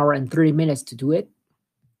 1 hour and 30 minutes to do it.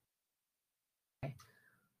 Okay.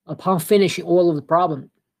 Upon finishing all of the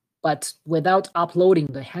problem, but without uploading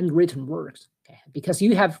the handwritten works, okay, because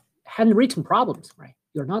you have handwritten problems, right?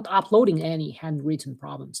 You're not uploading any handwritten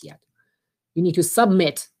problems yet. You need to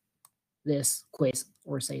submit this quiz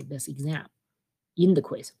or say this exam in the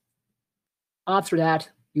quiz. After that,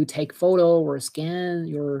 you take photo or scan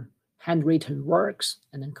your handwritten works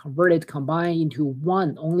and then combine into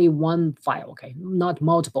only one file, okay? Not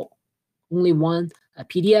multiple, only one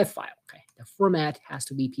PDF file, okay? The format has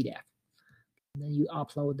to be PDF. And then you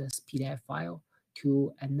upload this PDF file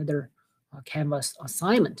to another Canvas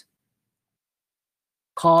assignment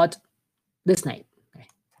called this name. Okay,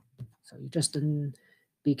 so you just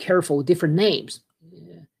be careful different names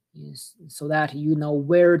so that you know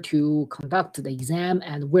where to conduct the exam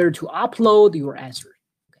and where to upload your answers.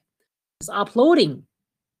 Okay, this uploading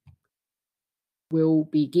will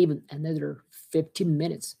be given another 15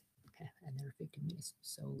 minutes. Okay, another 15 minutes.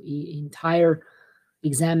 So the entire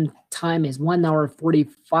exam time is 1 hour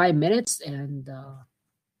 45 minutes, and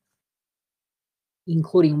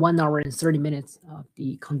including 1 hour and 30 minutes of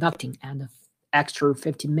the conducting and the extra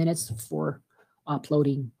 15 minutes for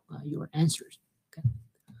uploading your answers. Okay.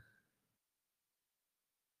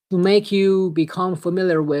 To make you become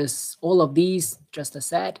familiar with all of these, just as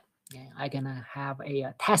said, I'm gonna have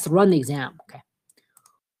a test run exam. Okay,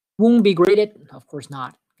 won't be graded, of course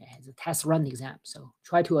not. Okay, it's a test run exam, so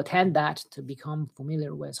try to attend that to become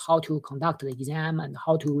familiar with how to conduct the exam and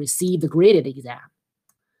how to receive the graded exam.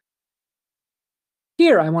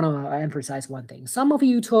 Here, I want to emphasize one thing. Some of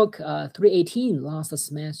you took 318 last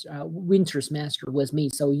semester, winter semester with me,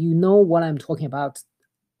 so you know what I'm talking about.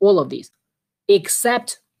 All of these,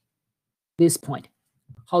 except this point,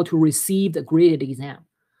 how to receive the graded exam.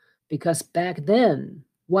 Because back then,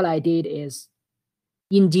 what I did is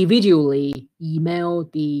individually email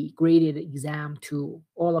the graded exam to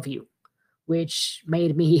all of you, which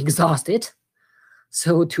made me exhausted.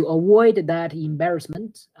 So to avoid that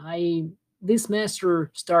embarrassment, I this semester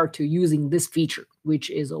start to using this feature, which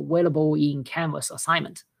is available in Canvas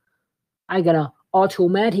assignment. I'm gonna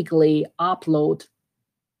automatically upload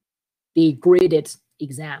the graded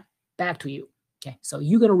exam back to you. Okay, so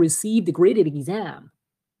you're gonna receive the graded exam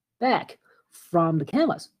back from the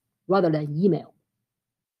Canvas rather than email.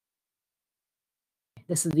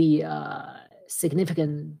 This is the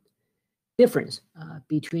significant difference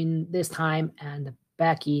between this time and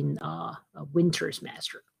back in winter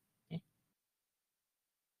semester. Okay.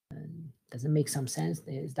 Does it make some sense?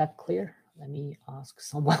 Is that clear? Let me ask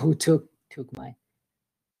someone who took my.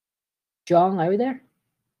 John, are you there?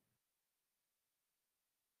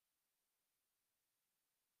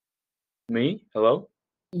 Me? Hello?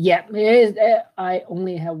 Yeah, I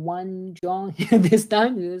only have one John this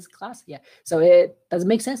time in this class. Yeah, so does it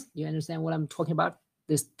make sense? You understand what I'm talking about?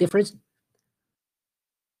 This difference?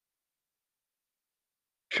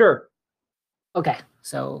 Sure. Okay,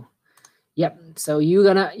 so yep. So you're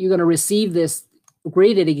gonna receive this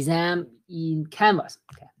graded exam in Canvas.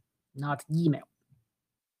 Okay, not email.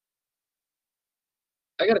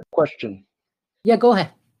 I got a question. Yeah, go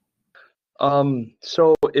ahead.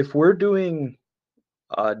 So if we're doing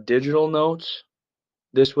digital notes,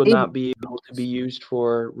 this would not be able to be used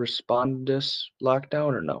for Respondus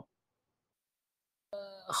lockdown, or no?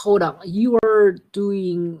 Hold on. You are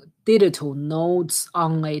doing digital notes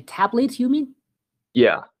on a tablet, you mean?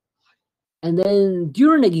 Yeah. And then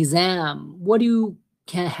during the exam, what you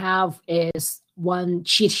can have is one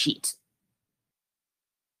cheat sheet.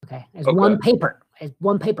 Okay, it's one paper. It's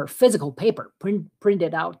one paper, physical paper,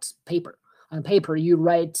 printed out paper. On paper, you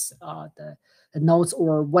write the notes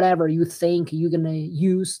or whatever you think you're gonna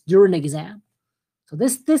use during the exam. So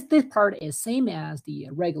this part is same as the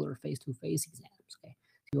regular face-to-face exams. Okay,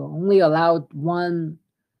 you're only allowed one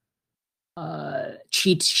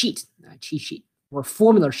cheat sheet or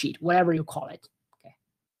formula sheet, whatever you call it. Okay.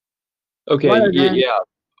 Okay.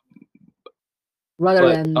 Rather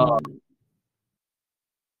than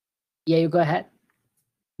yeah, you go ahead.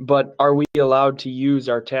 But are we allowed to use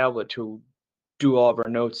our tablet to do all of our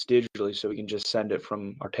notes digitally so we can just send it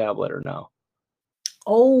from our tablet, or no?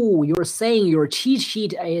 Oh, you're saying your cheat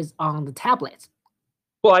sheet is on the tablet.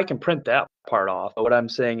 Well, I can print that part off. But what I'm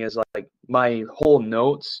saying is, like, my whole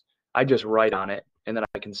notes, I just write on it and then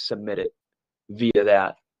I can submit it via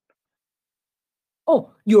that.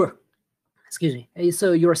 Oh, excuse me.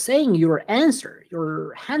 So you're saying your answer,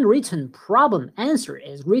 your handwritten problem answer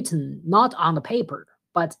is written not on the paper,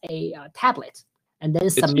 but a tablet, and then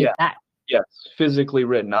submit that. Yes, physically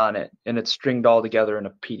written on it, and it's stringed all together in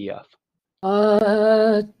a PDF.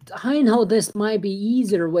 I know this might be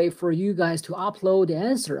easier way for you guys to upload the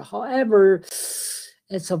answer. However,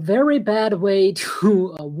 it's a very bad way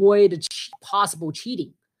to avoid possible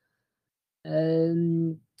cheating.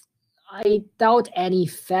 I doubt any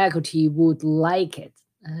faculty would like it.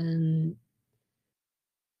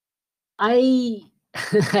 I,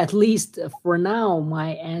 at least for now,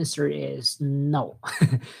 my answer is no.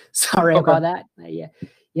 Sorry about that.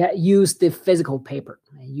 Yeah, use the physical paper.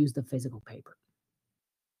 Use the physical paper.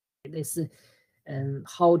 This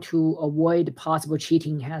how to avoid possible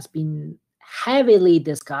cheating has been heavily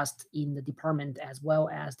discussed in the department as well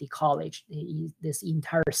as the college this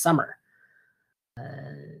entire summer.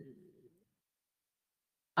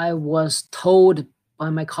 I was told by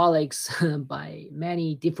my colleagues by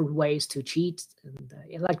many different ways to cheat, and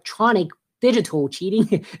electronic digital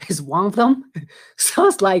cheating is one of them.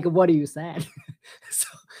 Sounds like what you said. so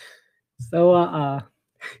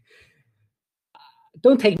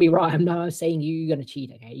don't take me wrong. I'm not saying you're gonna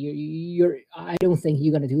cheat. Okay, I don't think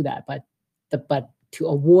you're gonna do that. But to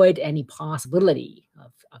avoid any possibility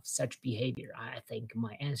of such behavior, I think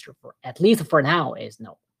my answer for at least for now is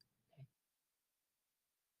no.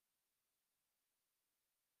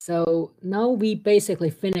 So now we basically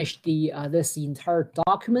finished the this entire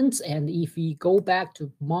document, and if we go back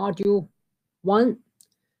to module 1,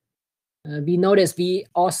 we notice we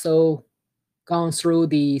also gone through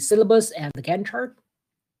the syllabus and the Gantt chart,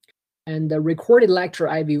 and the recorded lecture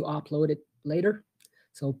I will upload it later.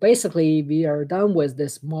 So basically, we are done with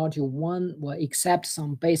this module 1, well, except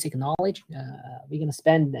some basic knowledge. We're gonna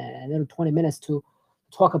spend another 20 minutes to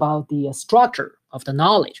talk about the structure of the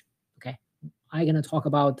knowledge. Okay, I'm gonna talk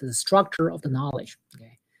about the structure of the knowledge.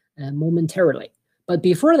 Okay, momentarily. But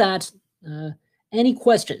before that, any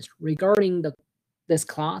questions regarding this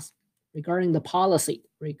class, regarding the policy,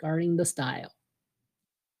 regarding the style?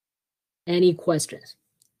 Any questions?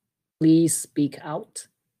 Please speak out.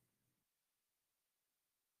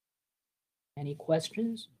 Any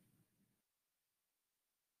questions?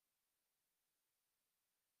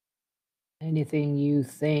 Anything you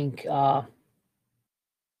think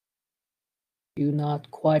you're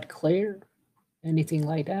not quite clear? Anything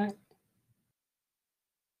like that?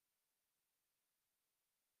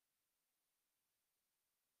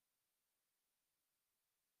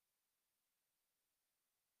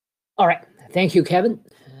 All right, thank you, Kevin.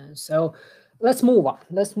 So let's move on.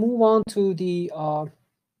 Let's move on to the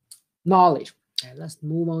knowledge. Okay, let's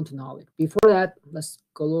move on to knowledge. Before that, let's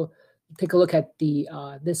go take a look at the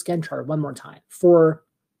this Gantt chart one more time for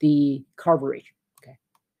the coverage. Okay,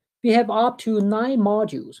 we have up to 9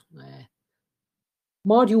 modules.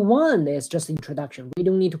 Module 1 is just introduction. We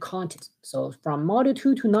don't need to count it. So from module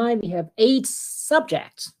 2 to 9, we have 8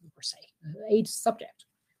 subjects, per se, 8 subjects.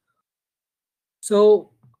 So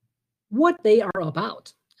what they are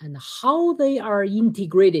about and how they are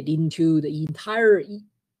integrated into the entire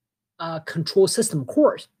control system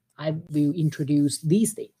course, I will introduce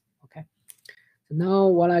these things. Okay. So now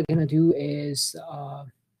what I'm gonna do is,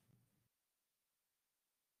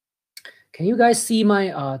 can you guys see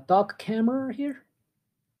my dock camera here?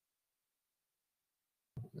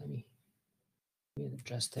 Let me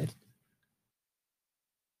adjust it.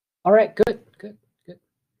 All right, good. Okay.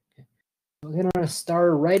 We're gonna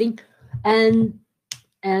start writing, and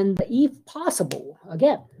if possible,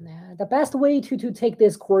 again, the best way to take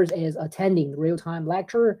this course is attending real-time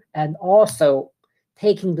lecture and also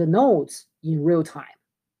taking the notes in real time.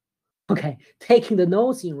 Okay, taking the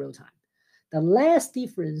notes in real time. The less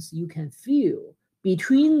difference you can feel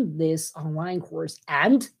between this online course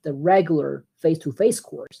and the regular face-to-face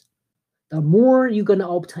course, the more you're gonna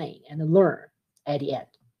obtain and learn at the end.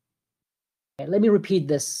 Okay, let me repeat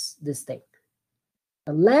this thing.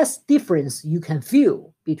 The less difference you can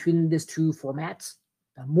feel between these 2 formats,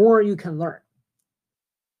 the more you can learn.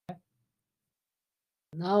 Okay.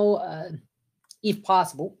 Now, if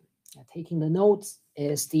possible, taking the notes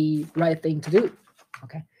is the right thing to do.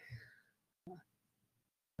 Okay,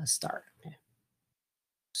 let's start. Okay.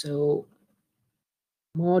 So,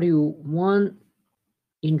 module 1,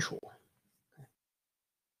 intro.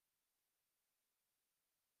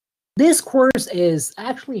 This course is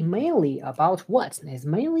actually mainly about what? It's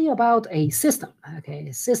mainly about a system. Okay,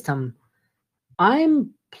 a system.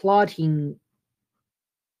 I'm plotting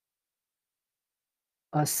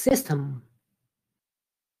a system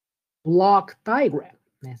block diagram.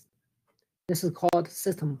 This is called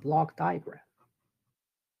system block diagram.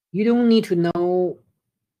 You don't need to know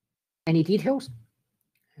any details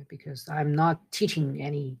because I'm not teaching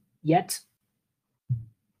any yet.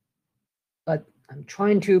 But I'm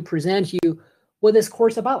trying to present you what this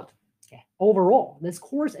course is about. Okay. Overall, this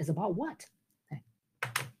course is about what? Okay.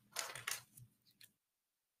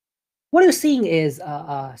 What you're seeing is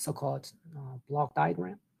a so-called block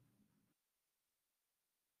diagram,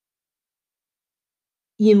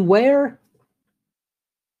 in where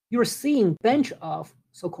you're seeing bunch of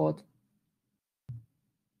so-called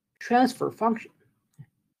transfer function.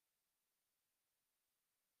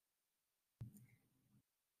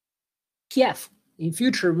 TF. In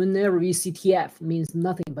future, whenever we see TF, means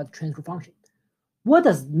nothing but transfer function. What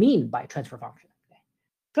does it mean by transfer function? Okay.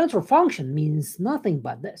 Transfer function means nothing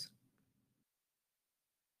but this.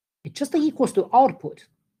 It just equals to output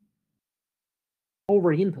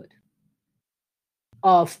over input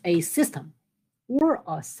of a system or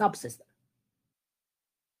a subsystem.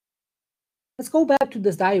 Let's go back to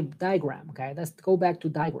this diagram. Okay, let's go back to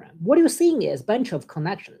diagram. What you're seeing is a bunch of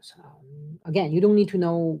connections. Again, you don't need to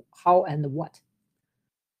know how and what.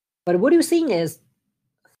 But what you're seeing is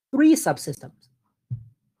 3 subsystems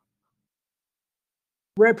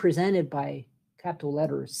represented by capital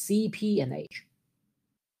letters C, P, and H.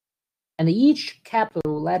 And each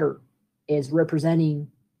capital letter is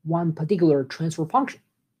representing one particular transfer function.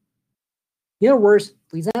 In other words,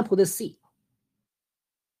 for example, this C.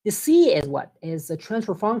 The C is what? Is the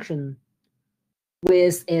transfer function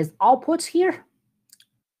with its output here.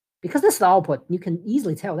 Because this is the output, you can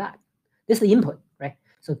easily tell that. This is the input, right?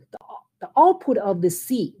 So the output of the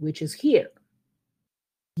C, which is here,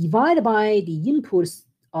 divided by the inputs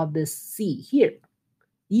of the C here,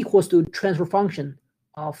 equals to transfer function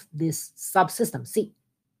of this subsystem C.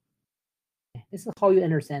 This is how you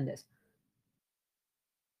understand this.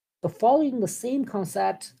 So following the same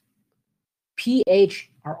concept,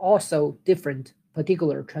 pH are also different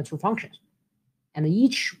particular transfer functions. And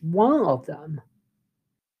each one of them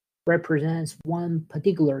represents one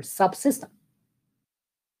particular subsystem.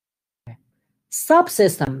 Okay.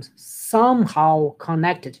 Subsystems somehow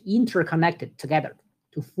interconnected together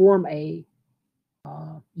to form a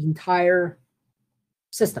entire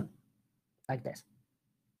system like this.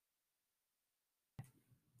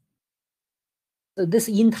 So this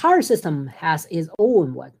entire system has its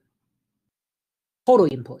own what? Total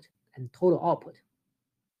input and total output.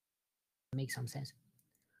 Make some sense.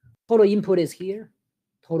 Total input is here,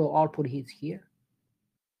 total output is here.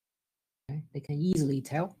 Okay. They can easily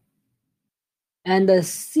tell. And the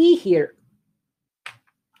C here,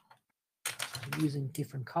 I'm using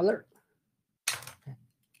different color. Okay.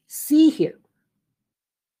 C here,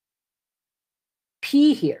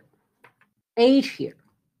 P here, H here,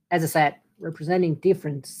 as I said, representing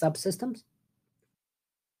different subsystems.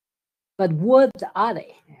 But what are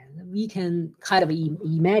they? We can kind of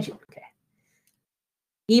imagine, okay.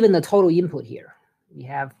 Even the total input here, we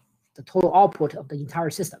have the total output of the entire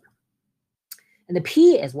system. And the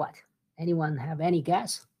P is what? Anyone have any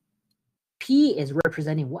guess? P is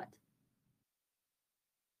representing what?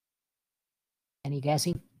 Any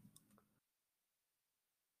guessing?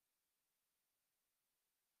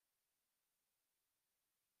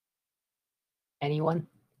 Anyone?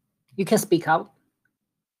 You can speak out.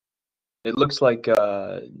 It looks like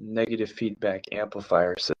a negative feedback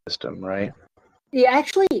amplifier system, right? Yeah,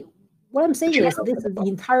 actually, what I'm saying is this is the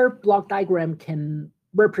entire block diagram can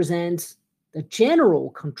represent the general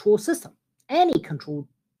control system, any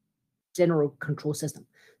general control system.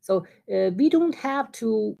 So we don't have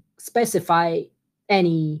to specify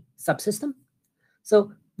any subsystem.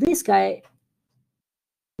 So this guy,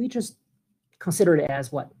 we just consider it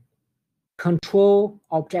as what? Control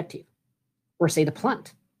objective, or say the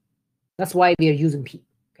plant. That's why we are using P.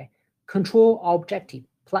 Okay, control objective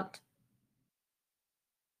plant.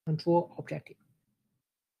 Control objective.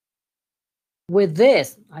 With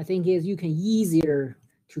this, I think is you can easier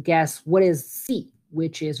to guess what is C,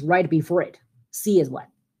 which is right before it. C is what?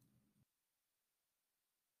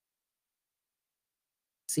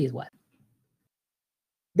 C is what?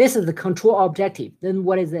 This is the control objective. Then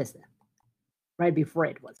what is this? Right before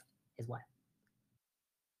it is what?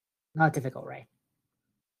 Not difficult, right?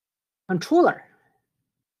 Controller.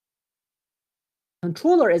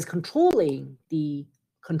 Controller is controlling the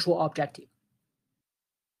control objective.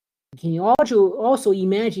 Can you also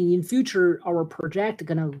imagine in future our project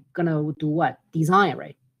gonna do what? Design,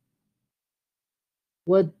 right?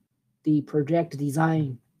 What the project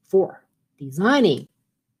design for? Designing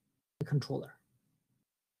the controller.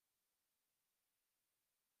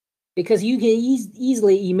 Because you can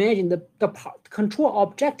easily imagine the control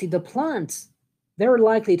objective, the plants, they're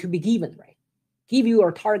likely to be given, right? Give you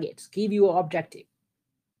a target, give you an objective.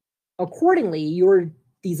 Accordingly, you're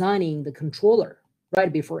designing the controller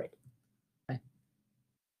right before it. Okay.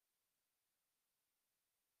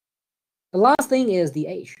 The last thing is the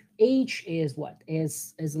H. H is what?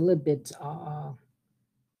 Is a little bit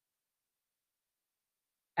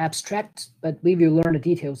abstract, but we will learn the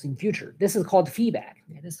details in future. This is called feedback.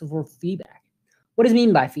 Yeah, this is for feedback. What does it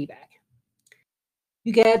mean by feedback?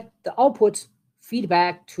 You get the output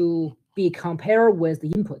feedback to be compared with the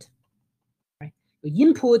input. Right? The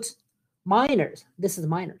input minus, this is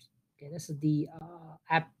minus. Okay, this is the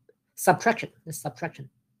subtraction. This subtraction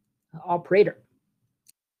operator.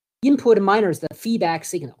 Input minus the feedback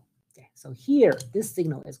signal. Okay, so here this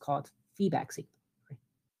signal is called feedback signal. Right?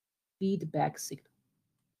 Feedback signal.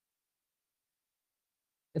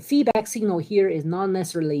 The feedback signal here is not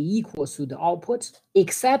necessarily equal to the output,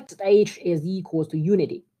 except H is equal to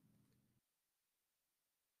unity.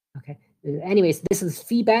 Okay. Anyways, this is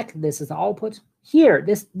feedback. This is the output. Here,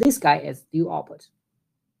 this guy is the output.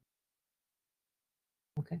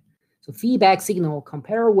 Okay. So feedback signal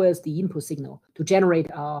compare with the input signal to generate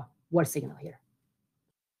what signal here?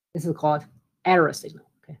 This is called error signal.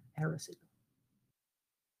 Okay, error signal.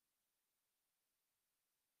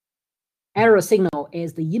 Error signal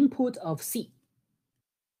is the input of C.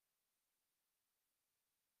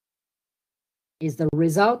 Is the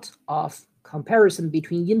result of comparison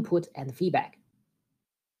between input and feedback.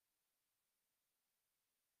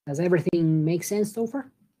 Does everything make sense so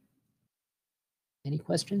far? Any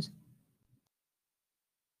questions?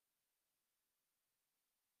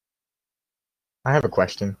 I have a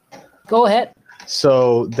question. Go ahead.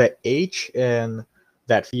 So the H in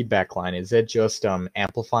that feedback line, is it just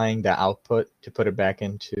amplifying the output to put it back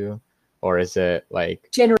into, or is it like?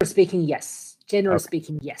 Generally speaking, yes. Generally Okay.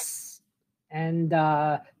 speaking, yes. And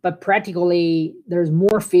but practically, there's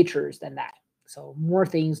more features than that. So more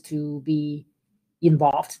things to be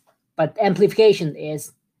involved. But amplification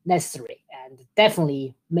is necessary and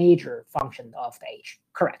definitely major function of the H.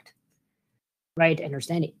 Correct. Right.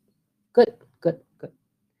 Understanding. Good. Good. Good.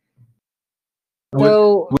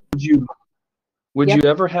 So would yep. you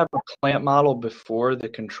ever have a plant model before the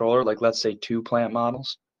controller? Like, let's say 2 plant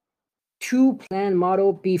models. 2 plant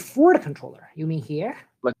model before the controller. You mean here?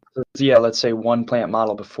 Yeah, let's say 1 plant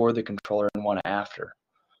model before the controller and 1 after.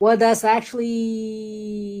 Well, that's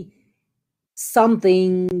actually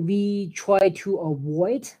something we try to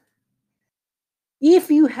avoid.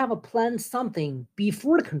 If you have a plant something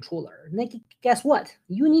before the controller, guess what?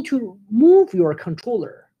 You need to move your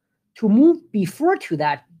controller to move before to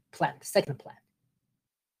that plant, second plant.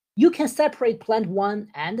 You can separate plant 1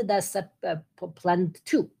 and that plant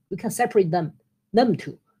 2. You can separate them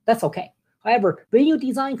two. That's okay. However, when you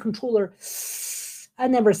design controller, I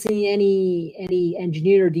never seen any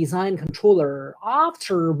engineer design controller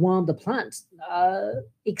after one of the plants,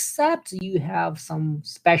 except you have some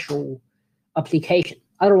special application.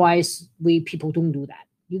 Otherwise, people don't do that.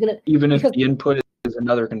 You're gonna even if the input is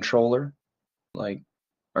another controller, like,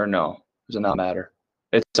 or no, does it not matter?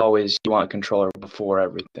 It's always you want a controller before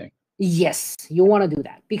everything. Yes, you want to do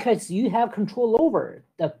that because you have control over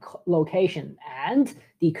the location and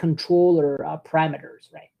the controller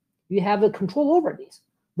parameters, right? You have a control over these,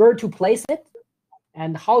 where to place it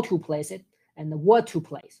and how to place it and what to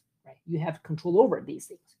place, right? You have control over these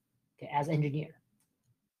things, okay, as engineer.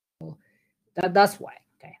 So that's why,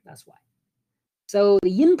 okay, that's why. So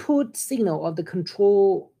the input signal of the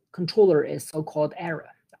controller is so-called error.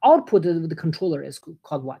 The output of the controller is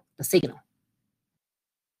called what? The signal.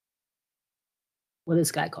 What does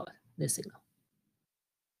this guy call it? This signal.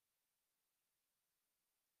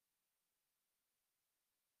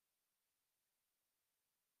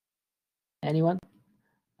 Anyone?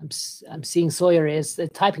 I'm seeing Sawyer is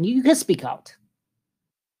typing. You can speak out.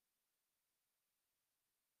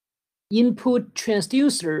 Input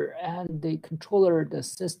transducer and the controller, the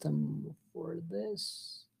system for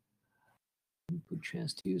this. Input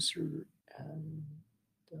transducer and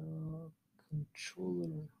the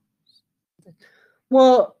controller.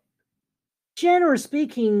 Well, generally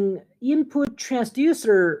speaking, input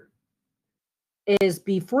transducer is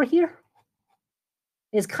before here.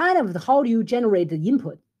 It's kind of how do you generate the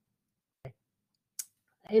input.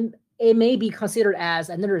 It may be considered as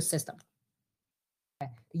another system.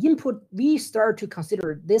 The input, we start to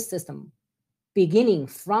consider this system beginning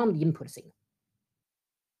from the input signal.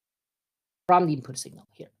 From the input signal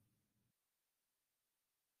here.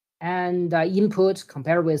 And input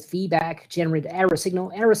compared with feedback generate error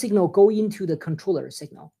signal. Error signal go into the controller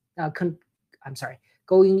signal.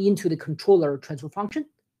 Going into the controller transfer function.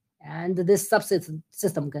 And this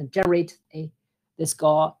subsystem can generate this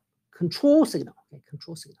called control signal. Okay,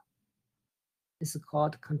 control signal. This is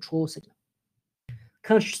called control signal.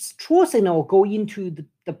 Control signal go into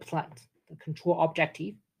the plant, the control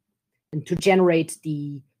objective, and to generate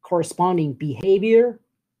the corresponding behavior.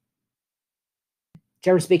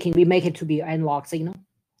 Generally speaking, we make it to be analog signal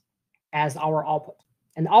as our output.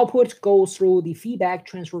 And output goes through the feedback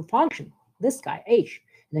transfer function, this guy, H,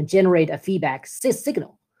 and then generate a feedback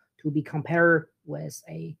signal to be compared with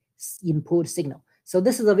a input signal. So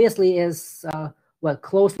this is obviously is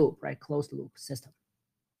closed loop, right? Closed loop system.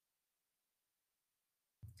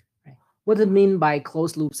 Right. What does it mean by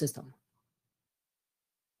closed loop system?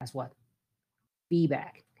 That's what?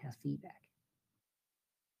 Feedback has feedback.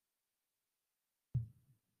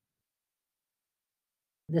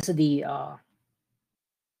 This is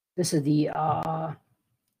the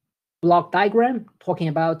block diagram talking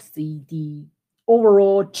about the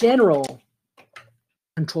overall general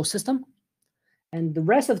control system. And the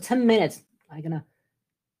rest of 10 minutes, I'm gonna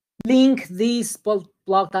link this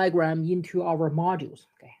block diagram into our modules.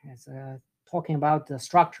 Okay, it's talking about the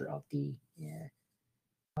structure of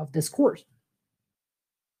this course.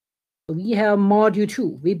 So we have module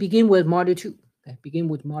 2. We begin with module 2. Okay, begin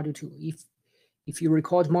with module 2. If you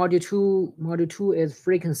recall, module 2 is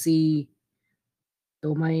frequency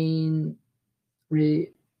domain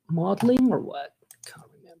remodeling or what? Can't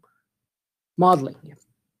remember. Modeling, yeah.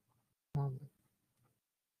 Modeling.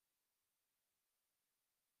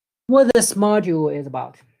 What this module is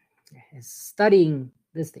about. is studying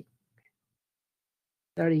this thing,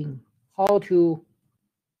 studying how to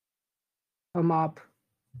come up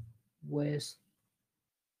with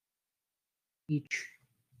each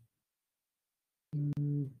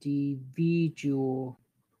individual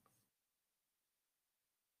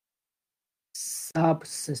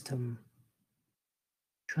subsystem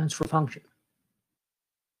transfer function.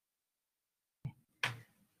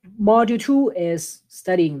 Module 2 is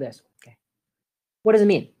studying this. Okay, what does it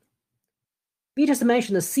mean? We just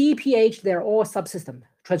mentioned the CPH, they're all subsystem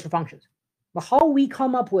transfer functions. But how we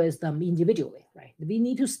come up with them individually, right? We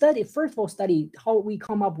need to study, first of all, study how we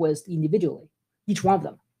come up with individually, each one of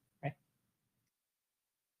them, right?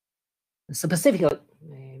 And specifically,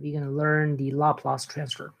 we're going to learn the Laplace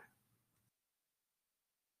transform.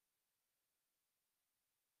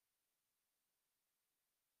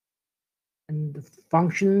 And the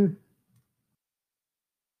function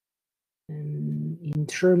and in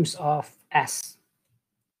terms of S.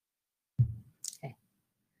 Okay.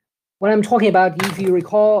 What I'm talking about, if you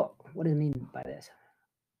recall, what do I mean by this?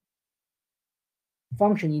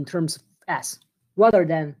 Function in terms of S rather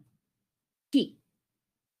than T.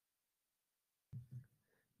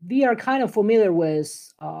 We are kind of familiar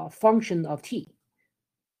with function of T.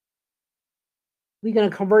 We're going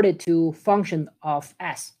to convert it to function of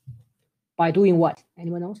S by doing what?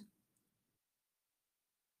 Anyone else?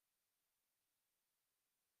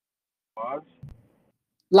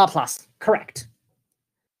 Laplace, correct.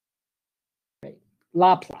 Right.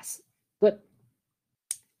 Laplace. Good.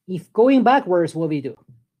 If going backwards, what we do?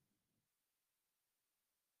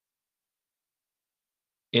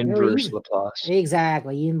 Inverse Laplace.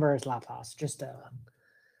 Exactly, inverse Laplace. Just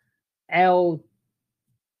L,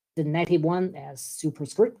 the negative one as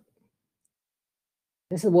superscript.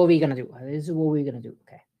 This is what we're gonna do. This is what we're gonna do.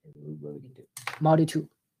 Okay, what we can do. Module 2,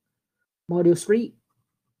 module 3.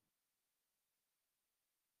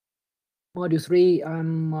 Module 3.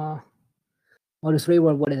 Module 3.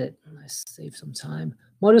 What is it? Let's save some time.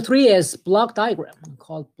 Module 3 is block diagram.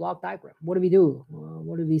 Called block diagram. What do we do?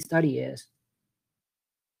 What do we study is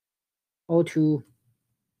how to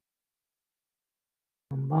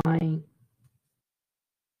combine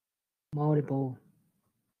multiple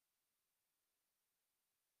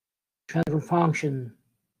transfer function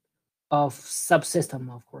of subsystem,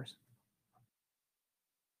 of course,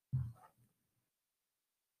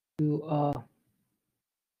 to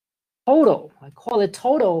total. I call it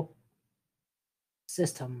total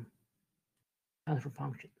system transfer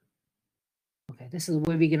function. Okay, this is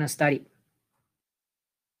what we're gonna study.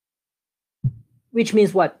 Which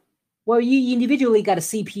means what? Well, you individually got a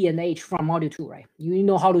CP and H from module 2, right? You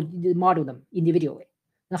know how to model them individually.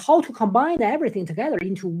 Now, how to combine everything together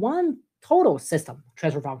into one total system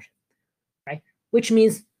transfer function, right? Which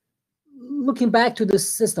means looking back to this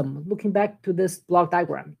system, looking back to this block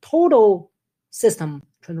diagram, total system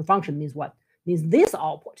transfer function means what? Means this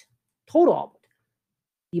output, total output,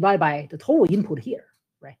 divided by the total input here,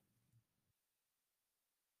 right?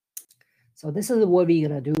 So this is what we're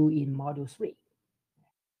gonna do in module 3.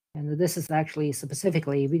 And this is actually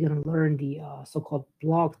specifically, we're going to learn the so-called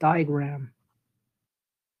block diagram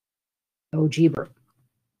algebra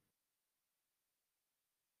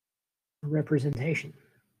representation.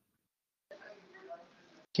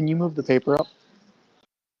 Can you move the paper up?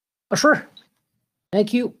 Oh, sure.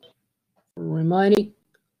 Thank you for reminding.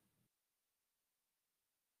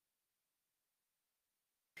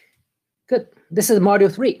 Good. This is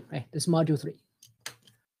module 3, right? This is module 3.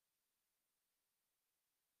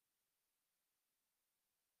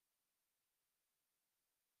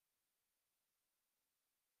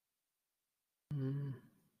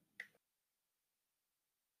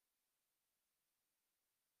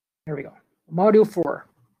 Here we go. Module 4.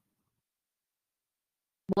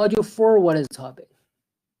 Module 4, what is the topic?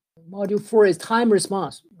 Module 4 is time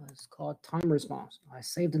response. It's called time response. I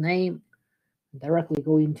save the name, directly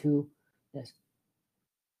go into this.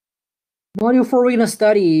 Module 4, we're going to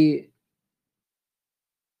study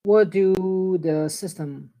what do the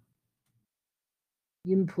system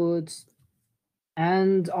inputs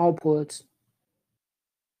and outputs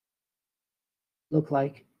look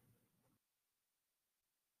like.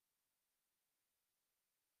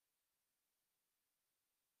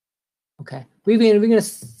 Okay, we're gonna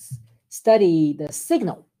study the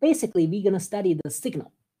signal. Basically, we're gonna study the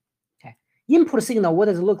signal. Okay, input signal, what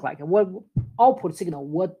does it look like? And what output signal,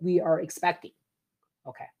 what we are expecting.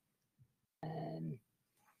 Okay, and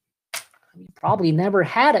we probably never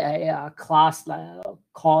had a class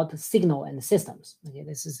called signal and systems. Okay,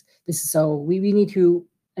 this is so we need to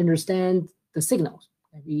understand the signals.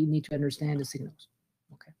 We need to understand the signals.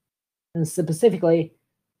 Okay, and specifically,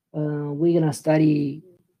 we're gonna study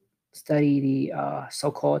the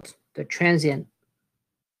so-called the transient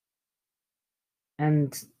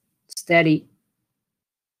and steady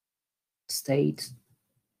state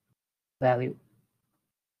value,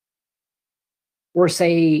 or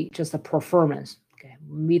say just the performance. Okay,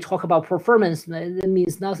 when we talk about performance, that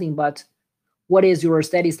means nothing but what is your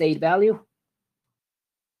steady state value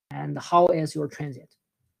and how is your transient.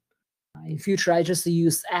 In future, I just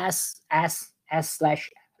use s dash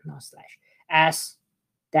s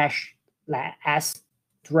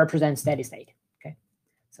to represent steady state. Okay,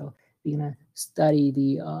 so we're gonna study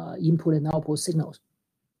the input and output signals.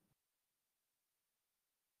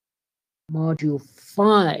 Module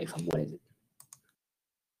 5, what is it?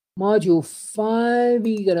 Module 5,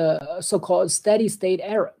 we got a so-called steady state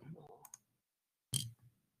error.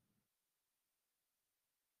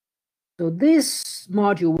 So this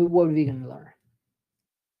module, what are we gonna learn?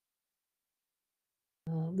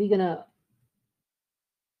 We're gonna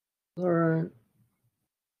learn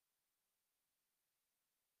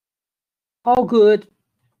how good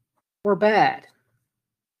or bad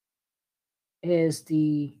is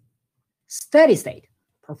the steady state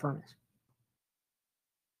performance.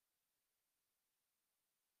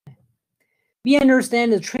 We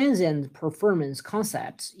understand the transient performance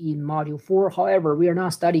concepts in module 4. However, we are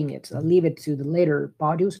not studying it. I'll leave it to the later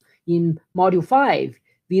modules. In module 5,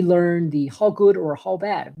 we learn the how good or how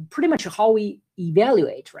bad, pretty much how we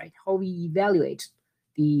evaluate, right? How we evaluate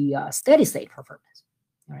the steady state performance,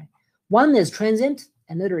 all right? One is transient,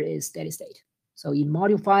 another is steady state. So in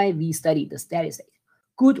module 5, we study the steady state,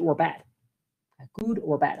 good or bad, good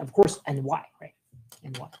or bad, of course, and why, right?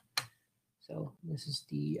 And why. So this is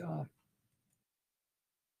the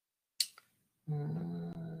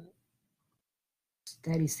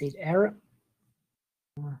steady state error,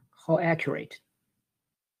 or how accurate.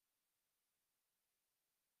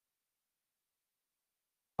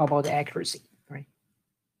 How about the accuracy, right?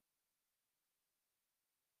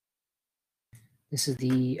 This is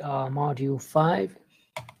the module 5.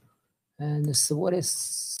 And this, what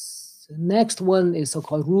is the next one is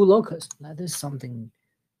so-called rule locus. Now this is something new.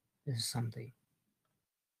 This is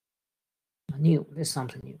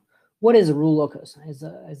something new. What is a rule locus?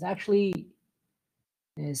 Is actually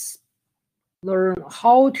learn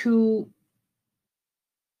how to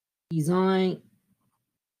design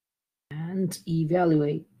and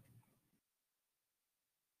evaluate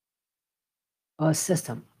a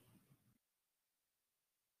system.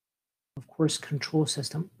 Of course, control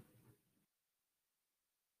system.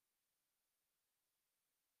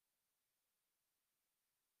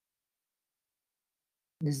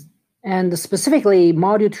 And specifically,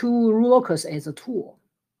 module 2 rule locus is a tool.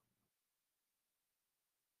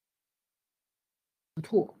 A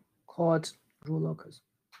tool called rule locus.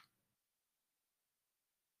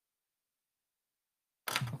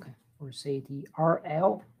 Okay, or say the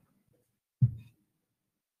RL.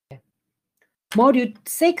 Okay. Module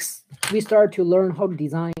 6, we start to learn how to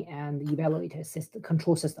design and evaluate a system,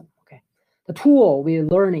 control system. Okay, the tool we're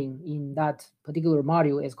learning in that particular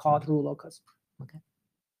module is called rule locus. Okay.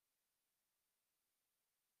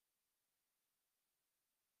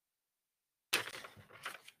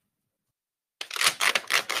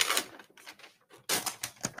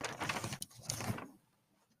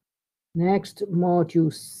 Next,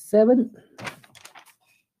 module 7.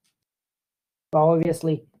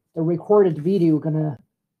 Obviously, the recorded video gonna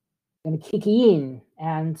kick in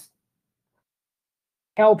and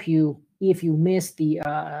help you if you miss the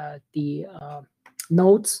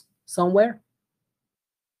notes somewhere.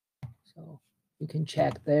 So you can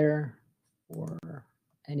check there for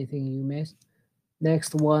anything you missed.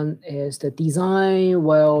 Next one is the design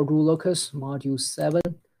while rule locus, module 7.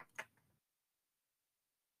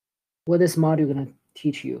 What is module gonna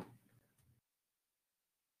teach you?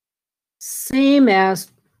 Same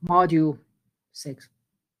as module 6.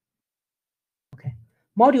 Okay.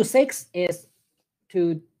 Module 6 is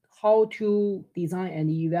how to design and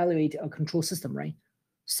evaluate a control system, right?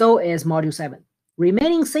 So is module 7.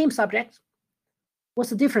 Remaining same subject. What's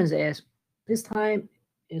the difference is this time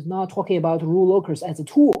is not talking about rule locus as a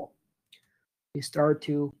tool. We start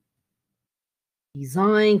to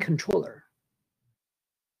design controller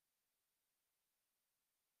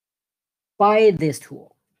by this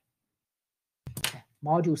tool. Okay.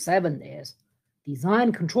 Module 7 is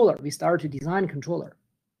design controller. We start to design controller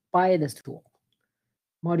by this tool.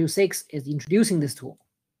 Module 6 is introducing this tool.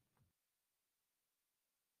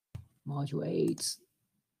 Module 8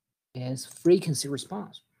 is frequency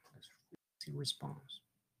response.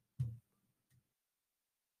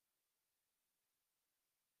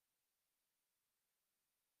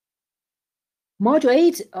 Module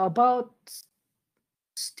 8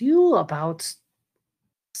 still about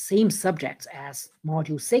same subjects as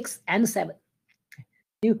module 6 and 7.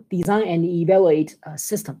 You design and evaluate a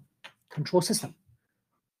system, control system.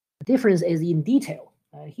 The difference is in detail.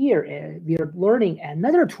 Here we are learning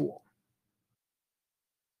another tool.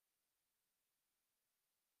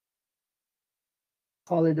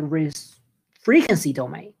 Call it the frequency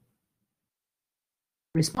domain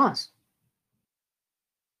response.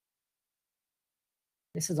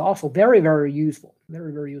 This is also very, very useful,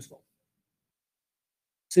 very, very useful.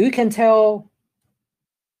 So you can tell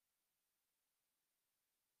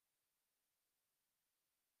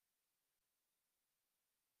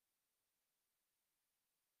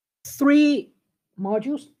three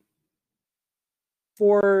modules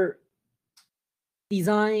for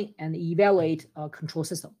design and evaluate a control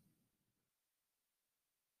system.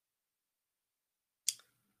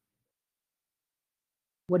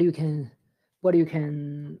 What you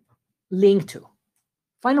can link to?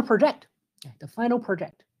 Final project. The final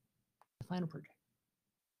project. The final project.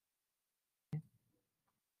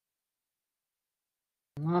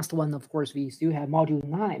 And last one, of course, we still have module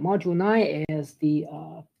 9. Module 9 is the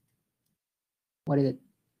what is it?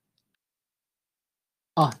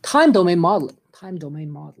 Time domain modeling. Time domain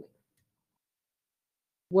modeling.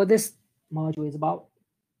 What this module is about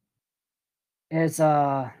is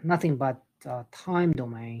nothing but time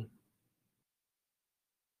domain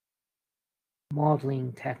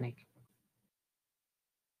modeling technique.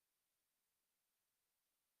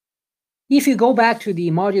 If you go back to the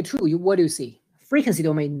module 2, what do you see? Frequency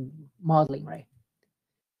domain modeling, right?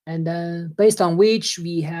 And then based on which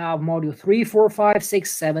we have module 3, 4, 5,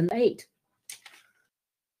 6, 7, 8.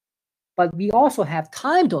 But we also have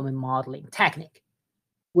time domain modeling technique,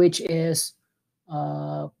 which is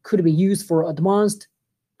could be used for advanced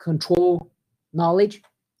control knowledge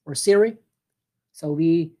or theory. So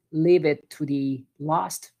we leave it to the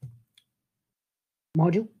last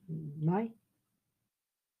module 9.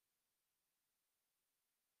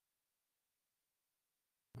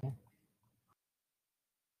 Okay.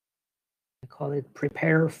 I call it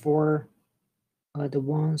prepare for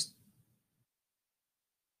advanced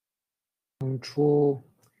control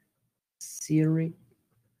theory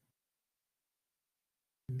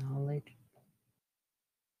knowledge.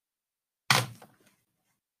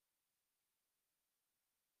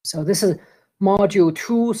 So this is module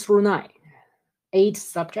 2 through 9, 8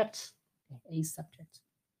 subjects, 8 subjects.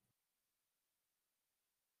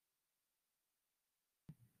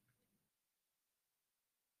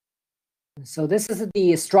 So this is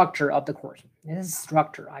the structure of the course. This is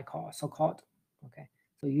structure I call so-called. Okay,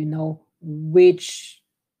 so you know which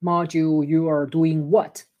module you are doing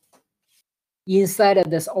what inside of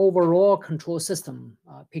this overall control system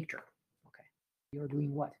picture. Okay, you're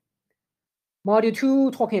doing what. Module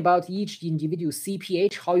 2 talking about each individual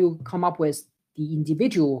CPH, how you come up with the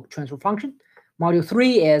individual transfer function. Module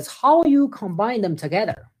 3 is how you combine them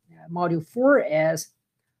together. Module 4 is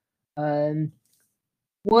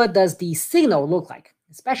what does the signal look like,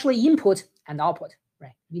 especially input and output,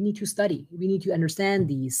 right? We need to study, we need to understand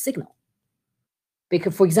the signal.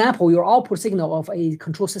 Because, for example, your output signal of a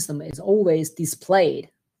control system is always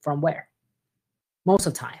displayed from where? Most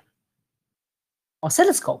of the time.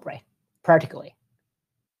 Oscilloscope, right? Practically.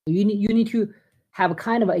 You need to have a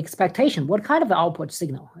kind of expectation. What kind of output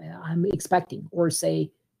signal I'm expecting? Or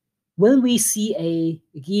say, when we see a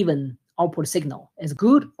given output signal, is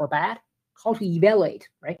good or bad? How to evaluate,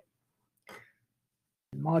 right?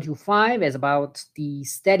 Module 5 is about the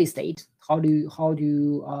steady state. How do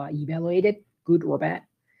you evaluate it, good or bad?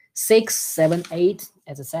 6, 7, 8,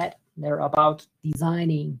 as I said, they're about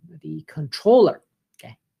designing the controller.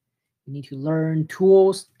 Okay, you need to learn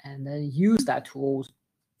tools and then use that tools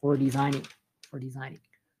for designing.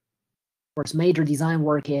 Of course, major design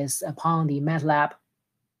work is upon the MATLAB.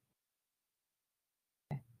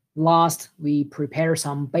 Last, we prepare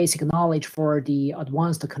some basic knowledge for the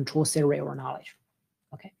advanced control theory or knowledge.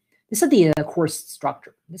 Okay, this is the course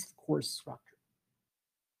structure. This is the course structure.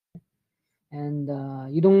 And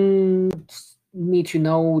you don't need to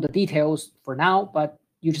know the details for now, but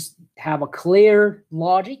you just have a clear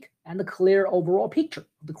logic and a clear overall picture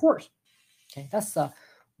of the course. Okay, that's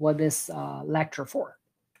what this lecture for.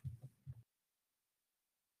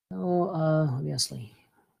 So obviously,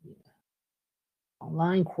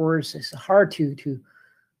 online course is hard to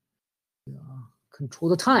control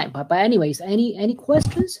the time. But anyways, any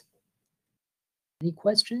questions? Any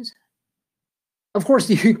questions? Of course,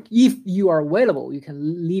 if you are available, you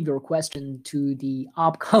can leave your question to the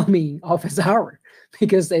upcoming office hour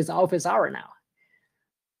because it's office hour now.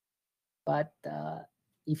 But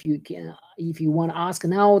if you want to ask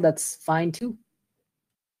now, that's fine too.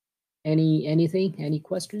 Any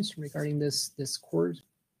questions regarding this course?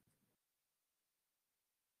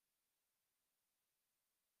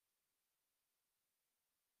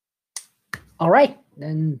 All right,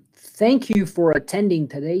 then thank you for attending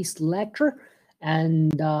today's lecture,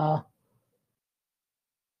 and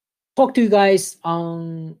talk to you guys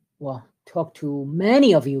on, well, talk to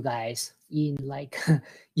many of you guys in like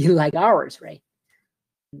in like hours, right?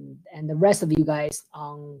 And the rest of you guys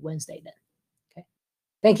on Wednesday then. Okay.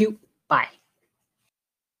 Thank you. Bye.